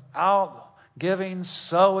going out, giving,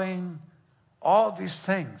 sowing, all these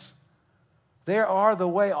things, they are the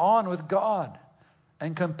way on with God.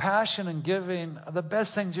 And compassion and giving are the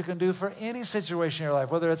best things you can do for any situation in your life,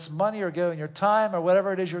 whether it's money or giving your time or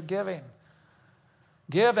whatever it is you're giving.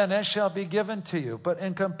 Give and it shall be given to you. But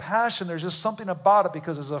in compassion, there's just something about it,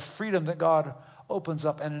 because there's a freedom that God opens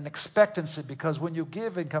up and an expectancy, because when you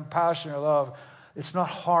give in compassion or love, it's not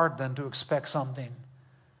hard then to expect something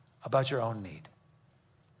about your own need.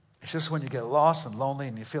 It's just when you get lost and lonely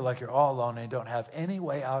and you feel like you're all alone and you don't have any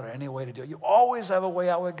way out or any way to do it. You always have a way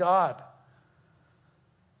out with God.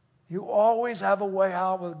 You always have a way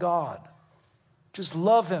out with God. Just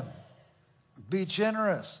love him. Be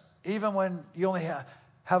generous. Even when you only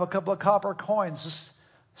have a couple of copper coins, just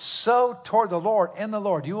sow toward the Lord, in the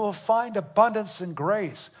Lord. You will find abundance and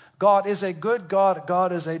grace. God is a good God.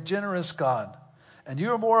 God is a generous God. And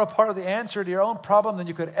you are more a part of the answer to your own problem than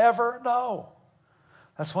you could ever know.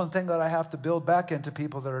 That's one thing that I have to build back into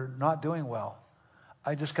people that are not doing well.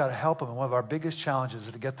 I just got to help them. And one of our biggest challenges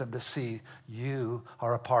is to get them to see you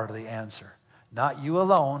are a part of the answer. Not you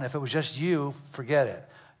alone. If it was just you, forget it.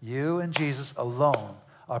 You and Jesus alone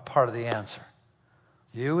are part of the answer.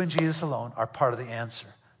 You and Jesus alone are part of the answer.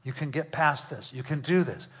 You can get past this. You can do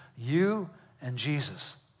this. You and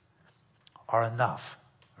Jesus are enough,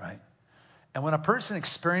 right? And when a person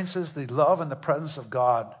experiences the love and the presence of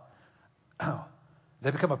God, they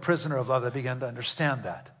become a prisoner of love. They begin to understand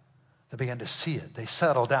that. They begin to see it. They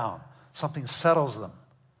settle down. Something settles them.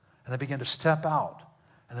 And they begin to step out.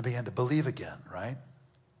 And they begin to believe again, right?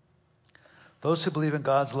 Those who believe in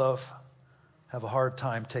God's love have a hard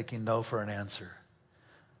time taking no for an answer.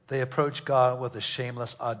 They approach God with a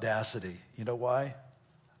shameless audacity. You know why?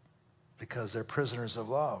 Because they're prisoners of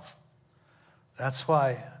love. That's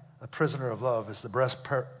why a prisoner of love is the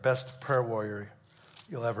best prayer warrior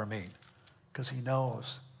you'll ever meet. Because he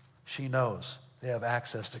knows, she knows, they have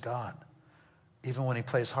access to God. Even when he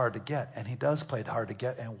plays hard to get. And he does play hard to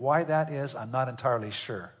get. And why that is, I'm not entirely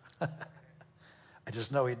sure. I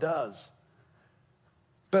just know he does.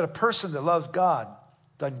 But a person that loves God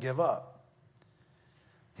doesn't give up.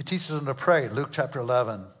 He teaches them to pray. Luke chapter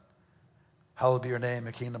 11. Hallowed be your name,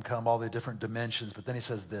 your kingdom come, all the different dimensions. But then he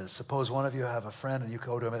says this. Suppose one of you have a friend and you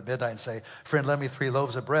go to him at midnight and say, friend, lend me 3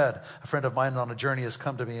 loaves of bread. A friend of mine on a journey has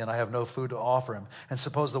come to me and I have no food to offer him. And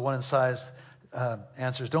suppose the one inside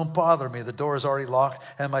answers, don't bother me. The door is already locked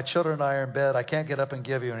and my children and I are in bed. I can't get up and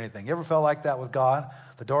give you anything. You ever felt like that with God?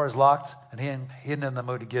 The door is locked and he isn't in the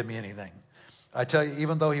mood to give me anything. I tell you,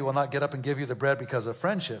 even though he will not get up and give you the bread because of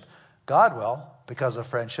friendship, God will because of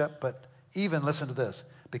friendship. But even, listen to this,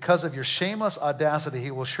 because of your shameless audacity,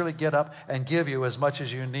 he will surely get up and give you as much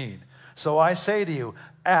as you need. So I say to you,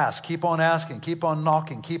 ask, keep on asking, keep on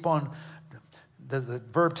knocking, keep on, the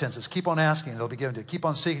verb tenses, keep on asking, it'll be given to you. Keep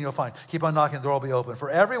on seeking, you'll find. Keep on knocking, the door will be open. For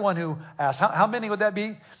everyone who asks, how many would that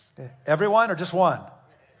be? Everyone or just one?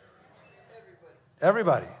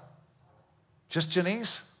 Everybody. Just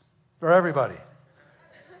Janice? Or everybody?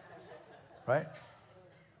 Right?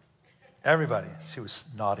 Everybody. She was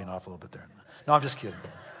nodding off a little bit there. No, I'm just kidding.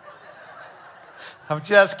 I'm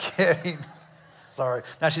just kidding. Sorry.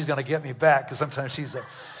 Now she's going to get me back because sometimes she's a...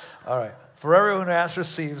 All right. For everyone who asks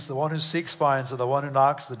receives, the one who seeks finds, and the one who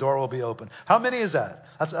knocks, the door will be open. How many is that?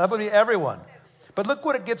 That would be everyone. But look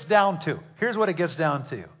what it gets down to. Here's what it gets down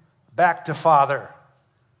to. Back to Father.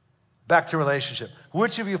 Back to relationship.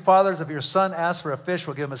 Which of you fathers, if your son asks for a fish,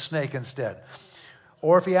 will give him a snake instead?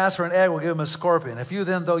 Or if he asks for an egg, we'll give him a scorpion. If you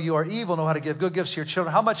then, though you are evil, know how to give good gifts to your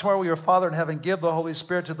children, how much more will your Father in heaven give the Holy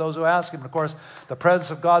Spirit to those who ask him? And of course, the presence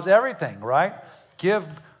of God's everything, right? Give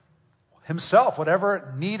himself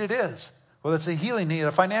whatever need it is. Whether it's a healing need,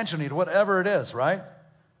 a financial need, whatever it is, right?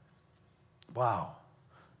 Wow.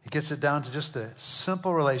 He gets it down to just the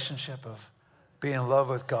simple relationship of being in love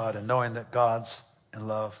with God and knowing that God's in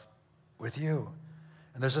love with you.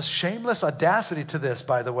 And there's a shameless audacity to this,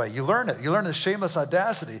 by the way. You learn it. You learn the shameless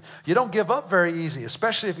audacity. You don't give up very easy,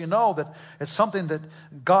 especially if you know that it's something that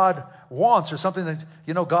God wants or something that,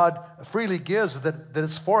 you know, God freely gives, that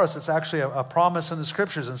it's for us. It's actually a promise in the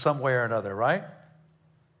Scriptures in some way or another, right?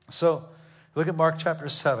 So look at Mark chapter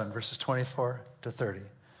 7, verses 24 to 30.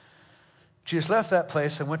 Jesus left that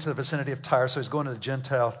place and went to the vicinity of Tyre, so he's going to the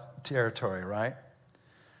Gentile territory, right?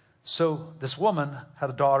 So this woman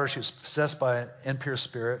had a daughter. She was possessed by an impure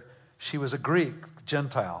spirit. She was a Greek,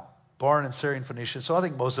 Gentile, born in Syrian Phoenicia. So I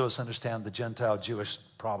think most of us understand the Gentile-Jewish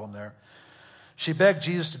problem there. She begged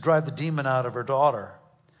Jesus to drive the demon out of her daughter.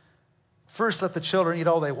 First, let the children eat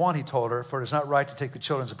all they want, he told her, for it is not right to take the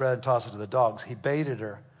children's bread and toss it to the dogs. He baited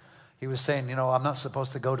her. He was saying, you know, I'm not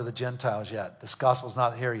supposed to go to the Gentiles yet. This gospel's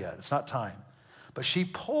not here yet. It's not time. But she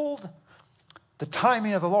pulled the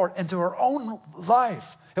timing of the Lord into her own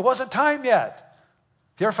life. It wasn't time yet.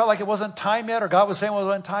 You ever felt like it wasn't time yet, or God was saying it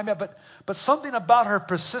wasn't time yet? But something about her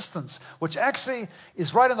persistence, which actually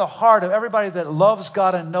is right in the heart of everybody that loves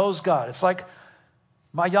God and knows God. It's like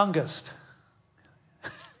my youngest.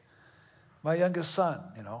 My youngest son,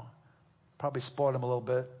 you know. Probably spoiled him a little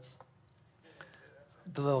bit.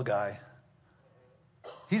 The little guy.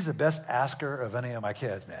 He's the best asker of any of my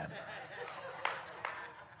kids, man.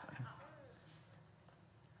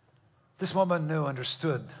 This woman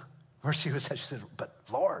understood where she was at. She said, but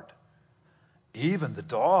Lord, even the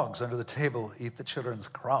dogs under the table eat the children's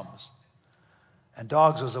crumbs. And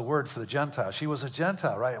dogs was a word for the Gentile. She was a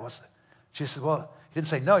Gentile, right? She said, well, he didn't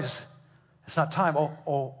say no. He just, it's not time.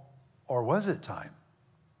 Or was it time?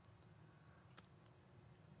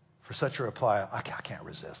 For such a reply, I can't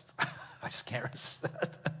resist. I just can't resist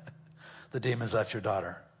that. The demon's left your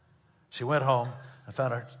daughter. She went home and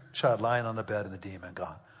found her child lying on the bed and the demon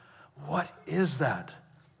gone. What is that?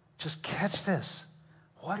 Just catch this.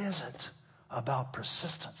 What is it about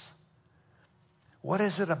persistence? What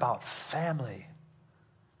is it about family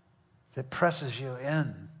that presses you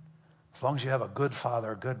in? As long as you have a good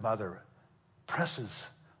father, a good mother, presses,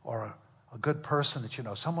 or a good person that you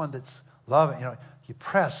know, someone that's loving, you know, you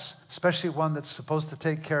press, especially one that's supposed to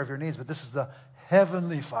take care of your needs. But this is the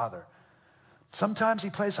Heavenly Father. Sometimes he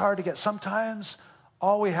plays hard to get. Sometimes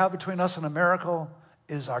all we have between us and a miracle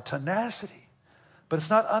is our tenacity. But it's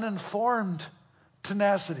not uninformed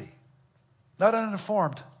tenacity. Not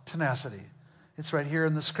uninformed tenacity. It's right here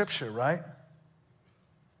in the Scripture, right?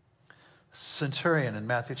 centurion in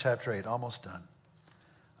Matthew chapter 8, almost done.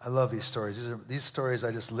 I love these stories. These stories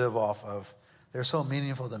I just live off of. They're so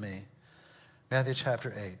meaningful to me. Matthew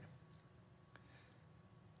chapter 8.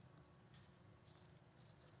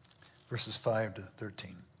 Verses 5 to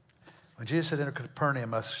 13. When Jesus had entered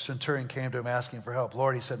Capernaum, a centurion came to him asking for help.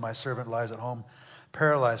 Lord, he said, my servant lies at home,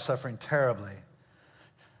 paralyzed, suffering terribly.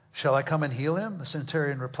 Shall I come and heal him? The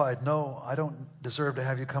centurion replied, no, I don't deserve to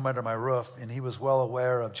have you come under my roof. And he was well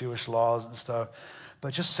aware of Jewish laws and stuff.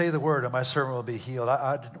 But just say the word and my servant will be healed.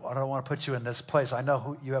 I don't want to put you in this place. I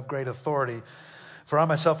know you have great authority. For I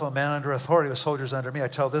myself am a man under authority with soldiers under me. I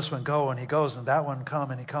tell this one, go, and he goes, and that one,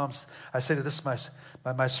 come, and he comes. I say to this,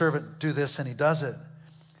 my servant, do this, and he does it.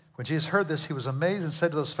 When Jesus heard this, he was amazed and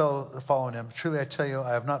said to those following him, truly I tell you,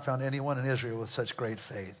 I have not found anyone in Israel with such great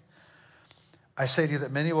faith. I say to you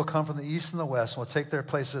that many will come from the east and the west and will take their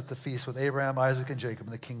places at the feast with Abraham, Isaac, and Jacob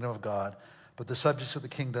in the kingdom of God. But the subjects of the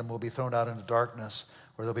kingdom will be thrown out into darkness,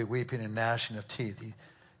 where there'll be weeping and gnashing of teeth. He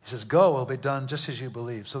says, go, it will be done just as you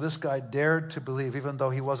believe. So this guy dared to believe, even though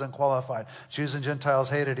he wasn't qualified. Jews and Gentiles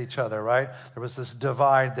hated each other, right? There was this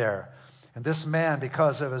divide there. And this man,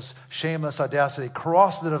 because of his shameless audacity,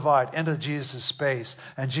 crossed the divide into Jesus' space.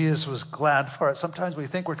 And Jesus was glad for it. Sometimes we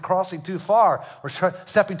think we're crossing too far. We're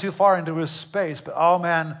stepping too far into his space. But, oh,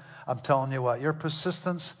 man, I'm telling you what. Your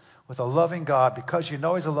persistence with a loving God, because you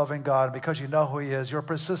know he's a loving God, and because you know who he is, your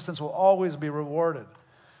persistence will always be rewarded.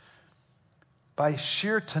 By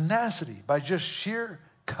sheer tenacity, by just sheer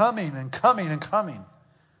coming and coming and coming.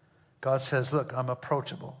 God says, look, I'm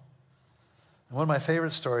approachable. And one of my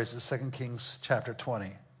favorite stories is 2 Kings chapter 20.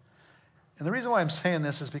 And the reason why I'm saying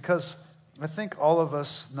this is because I think all of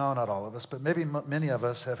us, no, not all of us, but maybe many of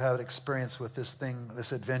us have had experience with this thing,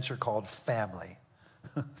 this adventure called family.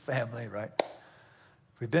 Family, right?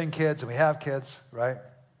 We've been kids and we have kids, right?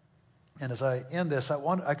 And as I end this,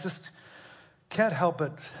 I just can't help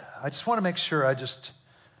it. I just want to make sure I just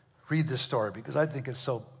read this story because I think it's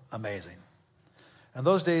so amazing. In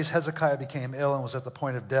those days, Hezekiah became ill and was at the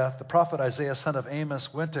point of death. The prophet Isaiah, son of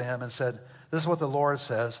Amos, went to him and said, this is what the Lord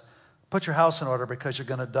says. Put your house in order because you're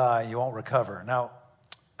going to die and you won't recover. Now,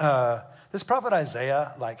 this prophet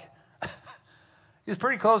Isaiah, he's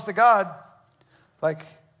pretty close to God.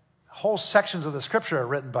 Whole sections of the scripture are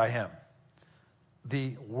written by him.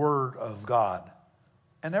 The word of God.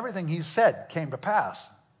 And everything he said came to pass.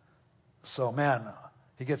 So, man,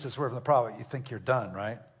 he gets this word from the prophet. You think you're done,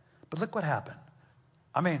 right? But look what happened.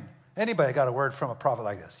 I mean, anybody got a word from a prophet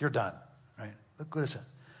like this? You're done, right? Look what it said.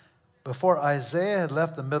 Before Isaiah had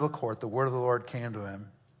left the middle court, the word of the Lord came to him.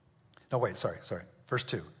 No, wait, sorry. Verse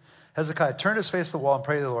 2. Hezekiah turned his face to the wall and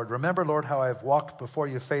prayed to the Lord. Remember, Lord, how I have walked before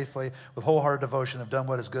you faithfully with wholehearted devotion, have done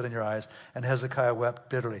what is good in your eyes. And Hezekiah wept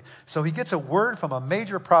bitterly. So he gets a word from a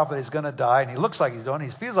major prophet he's going to die, and he looks like he's doing. He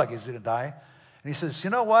feels like he's going to die. And he says, you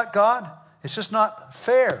know what, God? It's just not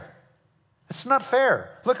fair. It's not fair.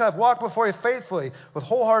 Look, I've walked before you faithfully with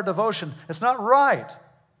wholehearted devotion. It's not right.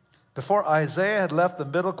 Before Isaiah had left the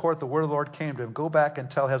middle court, the word of the Lord came to him. Go back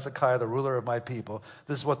and tell Hezekiah, the ruler of my people,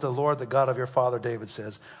 this is what the Lord, the God of your father David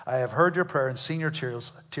says. I have heard your prayer and seen your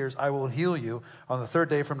tears. I will heal you. On the third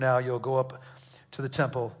day from now, you'll go up to the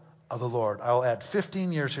temple of the Lord. I will add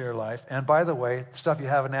 15 years to your life. And by the way, stuff you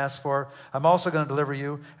haven't asked for, I'm also going to deliver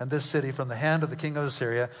you and this city from the hand of the king of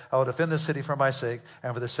Assyria. I will defend this city for my sake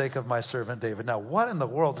and for the sake of my servant David. Now, what in the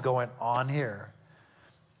world's going on here?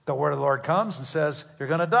 The word of the Lord comes and says, you're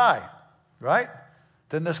going to die, right?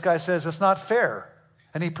 Then this guy says, it's not fair.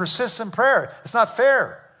 And he persists in prayer. It's not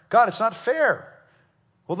fair. God, it's not fair.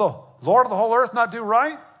 Will the Lord of the whole earth not do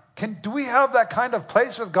right? Do we have that kind of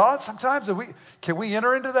place with God sometimes? Can we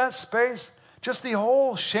enter into that space? Just the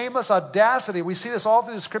whole shameless audacity. We see this all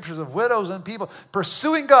through the scriptures of widows and people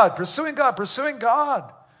pursuing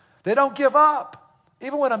God. They don't give up.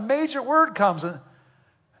 Even when a major word comes, and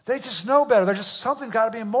they just know better. There's just something's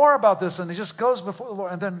got to be more about this. And he just goes before the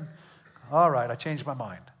Lord. And then, all right, I changed my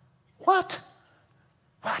mind. What?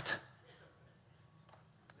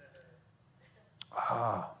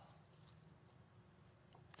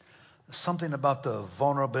 Something about the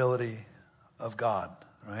vulnerability of God,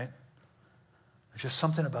 right? There's just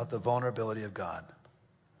something about the vulnerability of God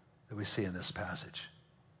that we see in this passage.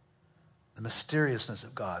 The mysteriousness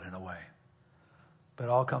of God in a way. But it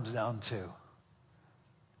all comes down to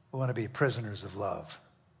we want to be prisoners of love.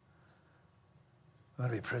 We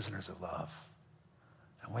want to be prisoners of love.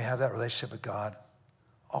 And we have that relationship with God,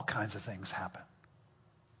 all kinds of things happen.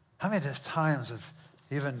 How many times have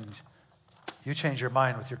even you change your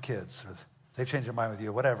mind with your kids, or they've changed their mind with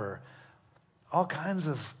you, whatever. All kinds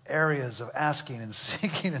of areas of asking and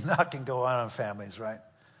seeking and knocking go on in families, right?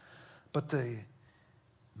 But the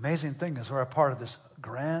Amazing thing is we're a part of this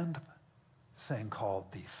grand thing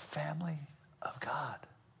called the family of God.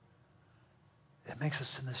 It makes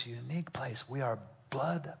us in this unique place. We are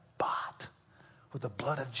blood bought with the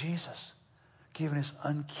blood of Jesus, giving us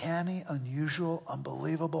uncanny, unusual,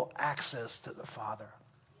 unbelievable access to the Father.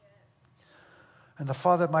 And the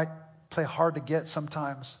Father might play hard to get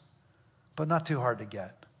sometimes, but not too hard to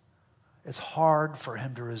get. It's hard for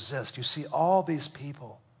him to resist. You see all these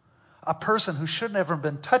people. A person who shouldn't have ever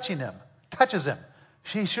been touching him touches him.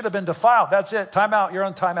 She should have been defiled. That's it. Time out. You're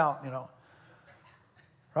on time out,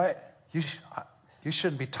 Right? You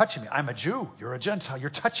shouldn't be touching me. I'm a Jew. You're a Gentile. You're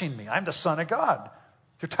touching me. I'm the Son of God.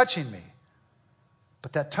 You're touching me.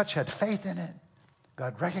 But that touch had faith in it.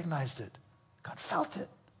 God recognized it. God felt it.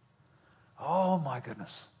 Oh, my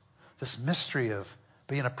goodness. This mystery of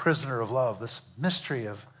being a prisoner of love. This mystery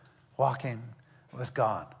of walking with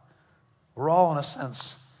God. We're all, in a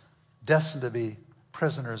sense, destined to be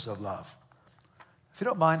prisoners of love. If you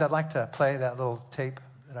don't mind, I'd like to play that little tape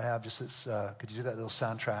that I have. Just this, could you do that little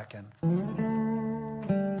soundtrack?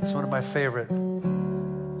 And it's one of my favorite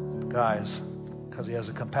guys because he has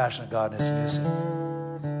a compassionate God in his music.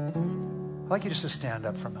 I'd like you just to stand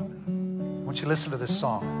up for a moment. I want you to listen to this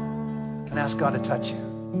song and ask God to touch you.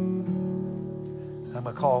 I'm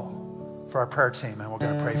going to call for our prayer team and we're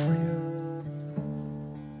going to pray for you.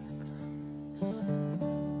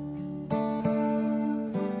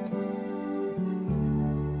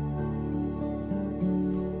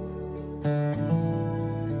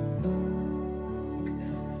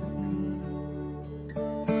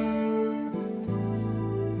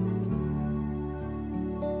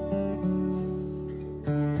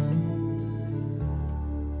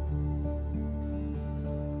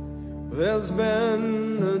 There's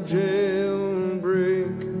been a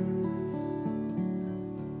jailbreak.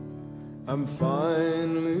 I'm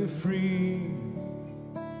finally free.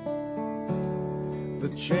 The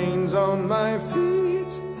chains on my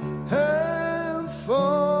feet have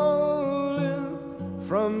fallen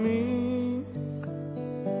from me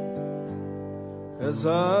as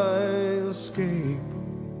I escape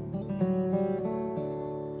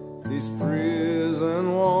these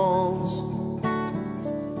prison walls.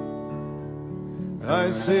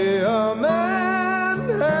 I see a man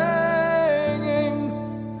hanging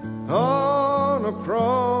on a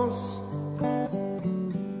cross.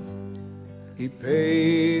 He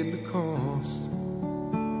paid the cost.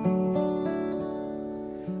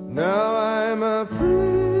 Now I'm a prisoner.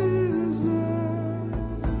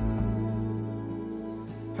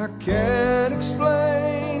 I can't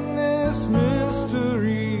explain this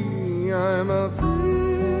mystery. I'm a prisoner.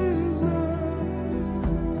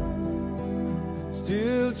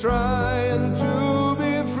 Still trying to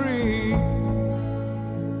be free,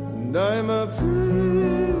 and I'm a prisoner.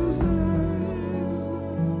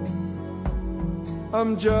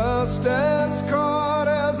 I'm just as caught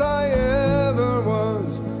as I ever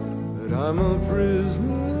was, but I'm a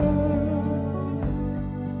prisoner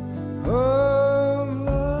of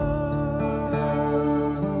love.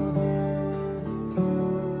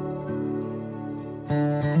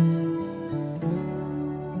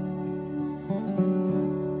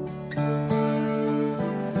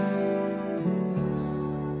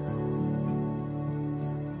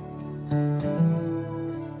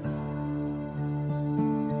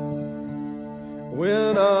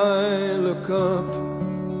 When I look up,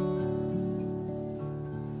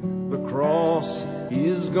 the cross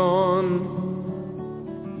is gone.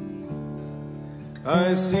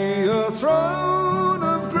 I see a throne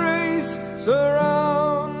of grace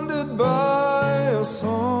surrounded by a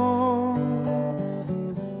song.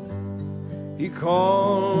 He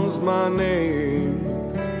calls my name.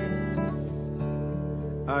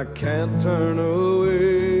 I can't turn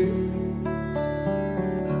away.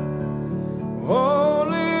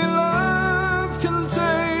 Only love can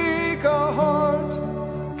take a heart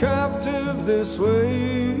captive this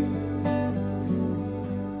way.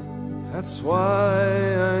 That's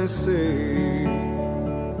why I say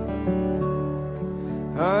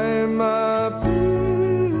I'm a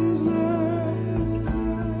prisoner.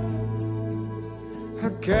 I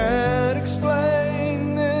can't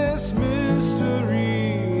explain this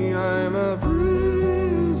mystery. I'm a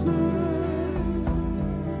prisoner.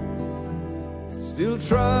 Still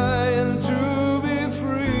trying to be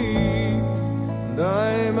free, and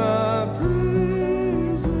I'm a prisoner.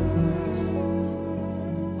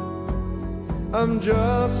 I'm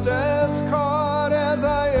just as caught as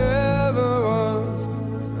I ever was,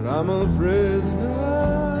 but I'm a prisoner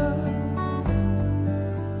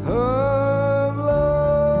of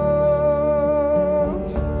love.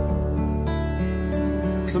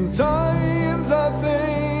 Sometimes I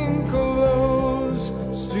think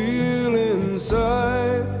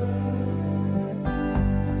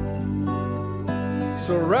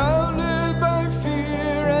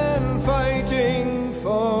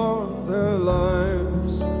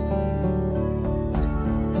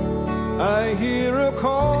I hear a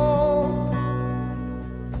call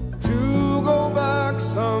to go back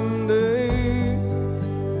someday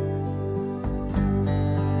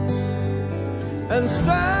and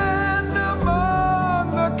stand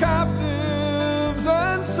among the captives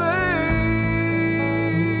and say,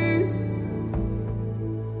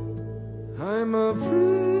 I'm a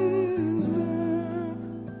prisoner.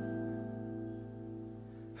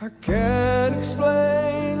 I can't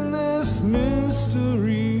explain this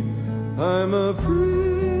mystery. I'm a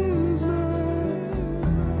prisoner.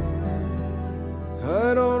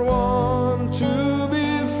 I don't want to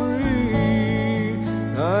be free.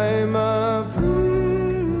 I'm a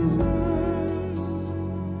prisoner.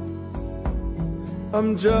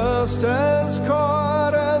 I'm just as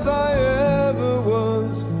caught as I ever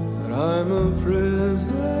was, but I'm a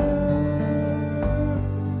prisoner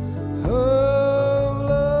of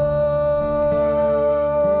love.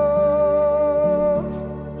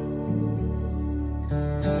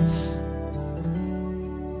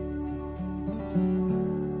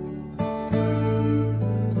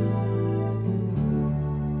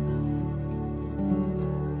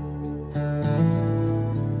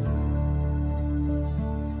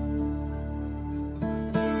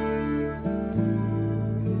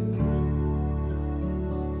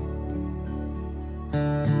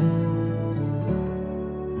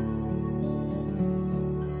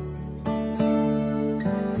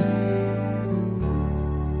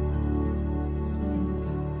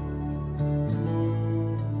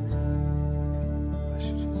 Bless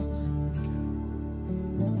you, Jesus.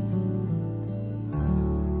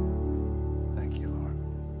 Thank you, Lord.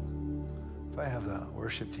 If I have the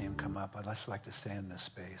worship team come up, I'd just like to stay in this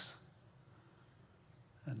space.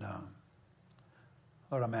 And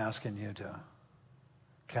Lord, I'm asking you to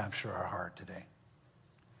capture our heart today.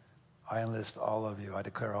 I enlist all of you. I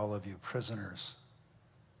declare all of you prisoners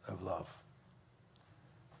of love.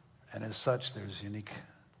 And as such, there's unique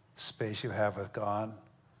space you have with God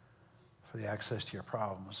for the access to your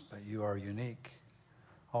problems, but you are unique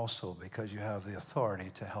also because you have the authority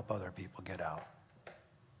to help other people get out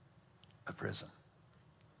of prison.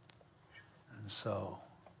 And so,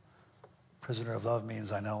 prisoner of love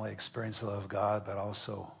means I not only experience the love of God, but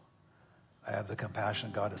also I have the compassion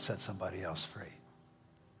of God to set somebody else free.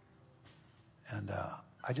 And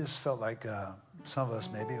I just felt like some of us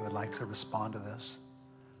maybe would like to respond to this.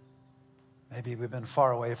 Maybe we've been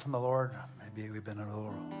far away from the Lord. Maybe we've been a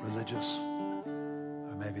little religious.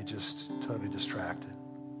 Or maybe just totally distracted.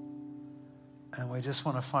 And we just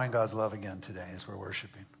want to find God's love again today as we're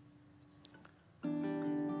worshiping.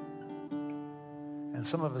 And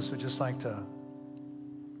some of us would just like to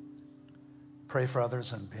pray for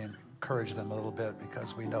others and encourage them a little bit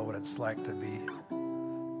because we know what it's like to be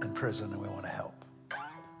in prison and we want to help.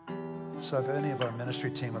 So if any of our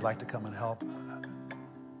ministry team would like to come and help,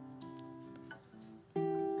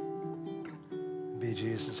 be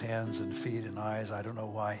Jesus' hands and feet and eyes. I don't know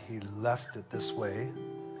why he left it this way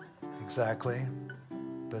exactly,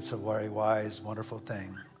 but it's a very wise, wonderful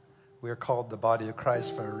thing. We are called the body of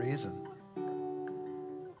Christ for a reason.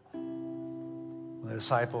 When the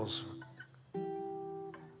disciples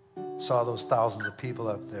saw those thousands of people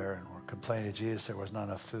up there and were complaining to Jesus there was not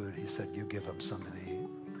enough food, he said, you give them something to eat.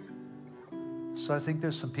 So I think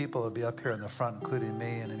there's some people that'll be up here in the front, including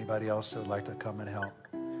me and anybody else who would like to come and help.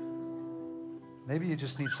 Maybe you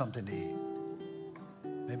just need something to eat.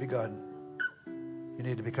 Maybe God, you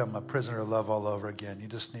need to become a prisoner of love all over again. You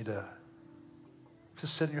just need to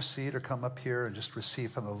just sit in your seat or come up here and just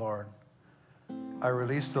receive from the Lord. I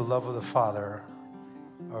release the love of the Father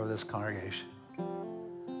over this congregation.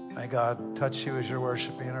 May God touch you as you're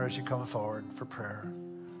worshiping or as you come forward for prayer.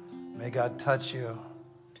 May God touch you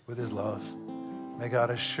with his love. May God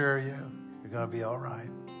assure you you're going to be all right.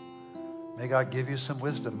 May God give you some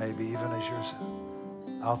wisdom, maybe even as you're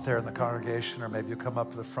out there in the congregation, or maybe you come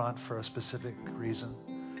up to the front for a specific reason.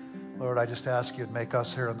 Lord, I just ask you to make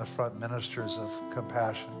us here in the front ministers of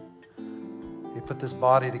compassion. You put this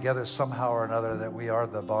body together somehow or another that we are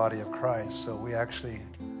the body of Christ, so we actually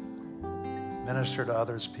minister to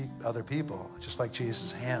other people. Just like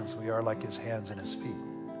Jesus' hands, we are like his hands and his feet.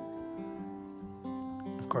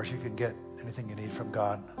 Of course, you can get anything you need from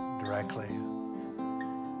God directly.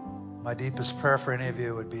 My deepest prayer for any of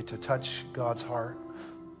you would be to touch God's heart,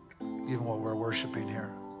 even while we're worshiping here.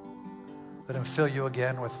 Let him fill you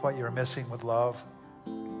again with what you're missing with love.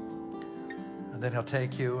 And then he'll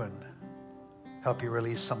take you and help you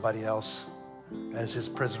release somebody else as his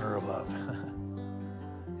prisoner of love.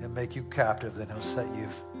 He'll make you captive, then he'll set you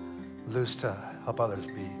loose to help others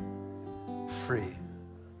be free.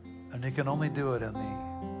 And you can only do it in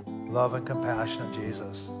the love and compassion of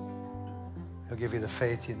Jesus. He'll give you the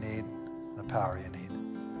faith you need, the power you need.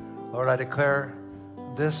 Lord, I declare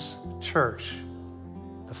this church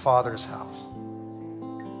the Father's house.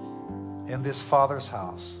 In this Father's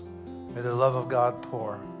house, may the love of God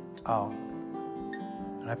pour out.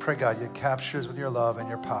 And I pray, God, you'd capture us with your love and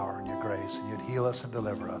your power and your grace, and you'd heal us and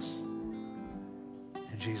deliver us.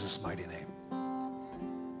 In Jesus' mighty name.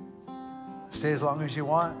 Stay as long as you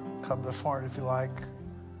want. Come to the front if you like.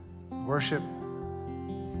 Worship.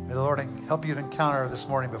 May the Lord help you to encounter this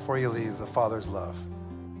morning before you leave the Father's love.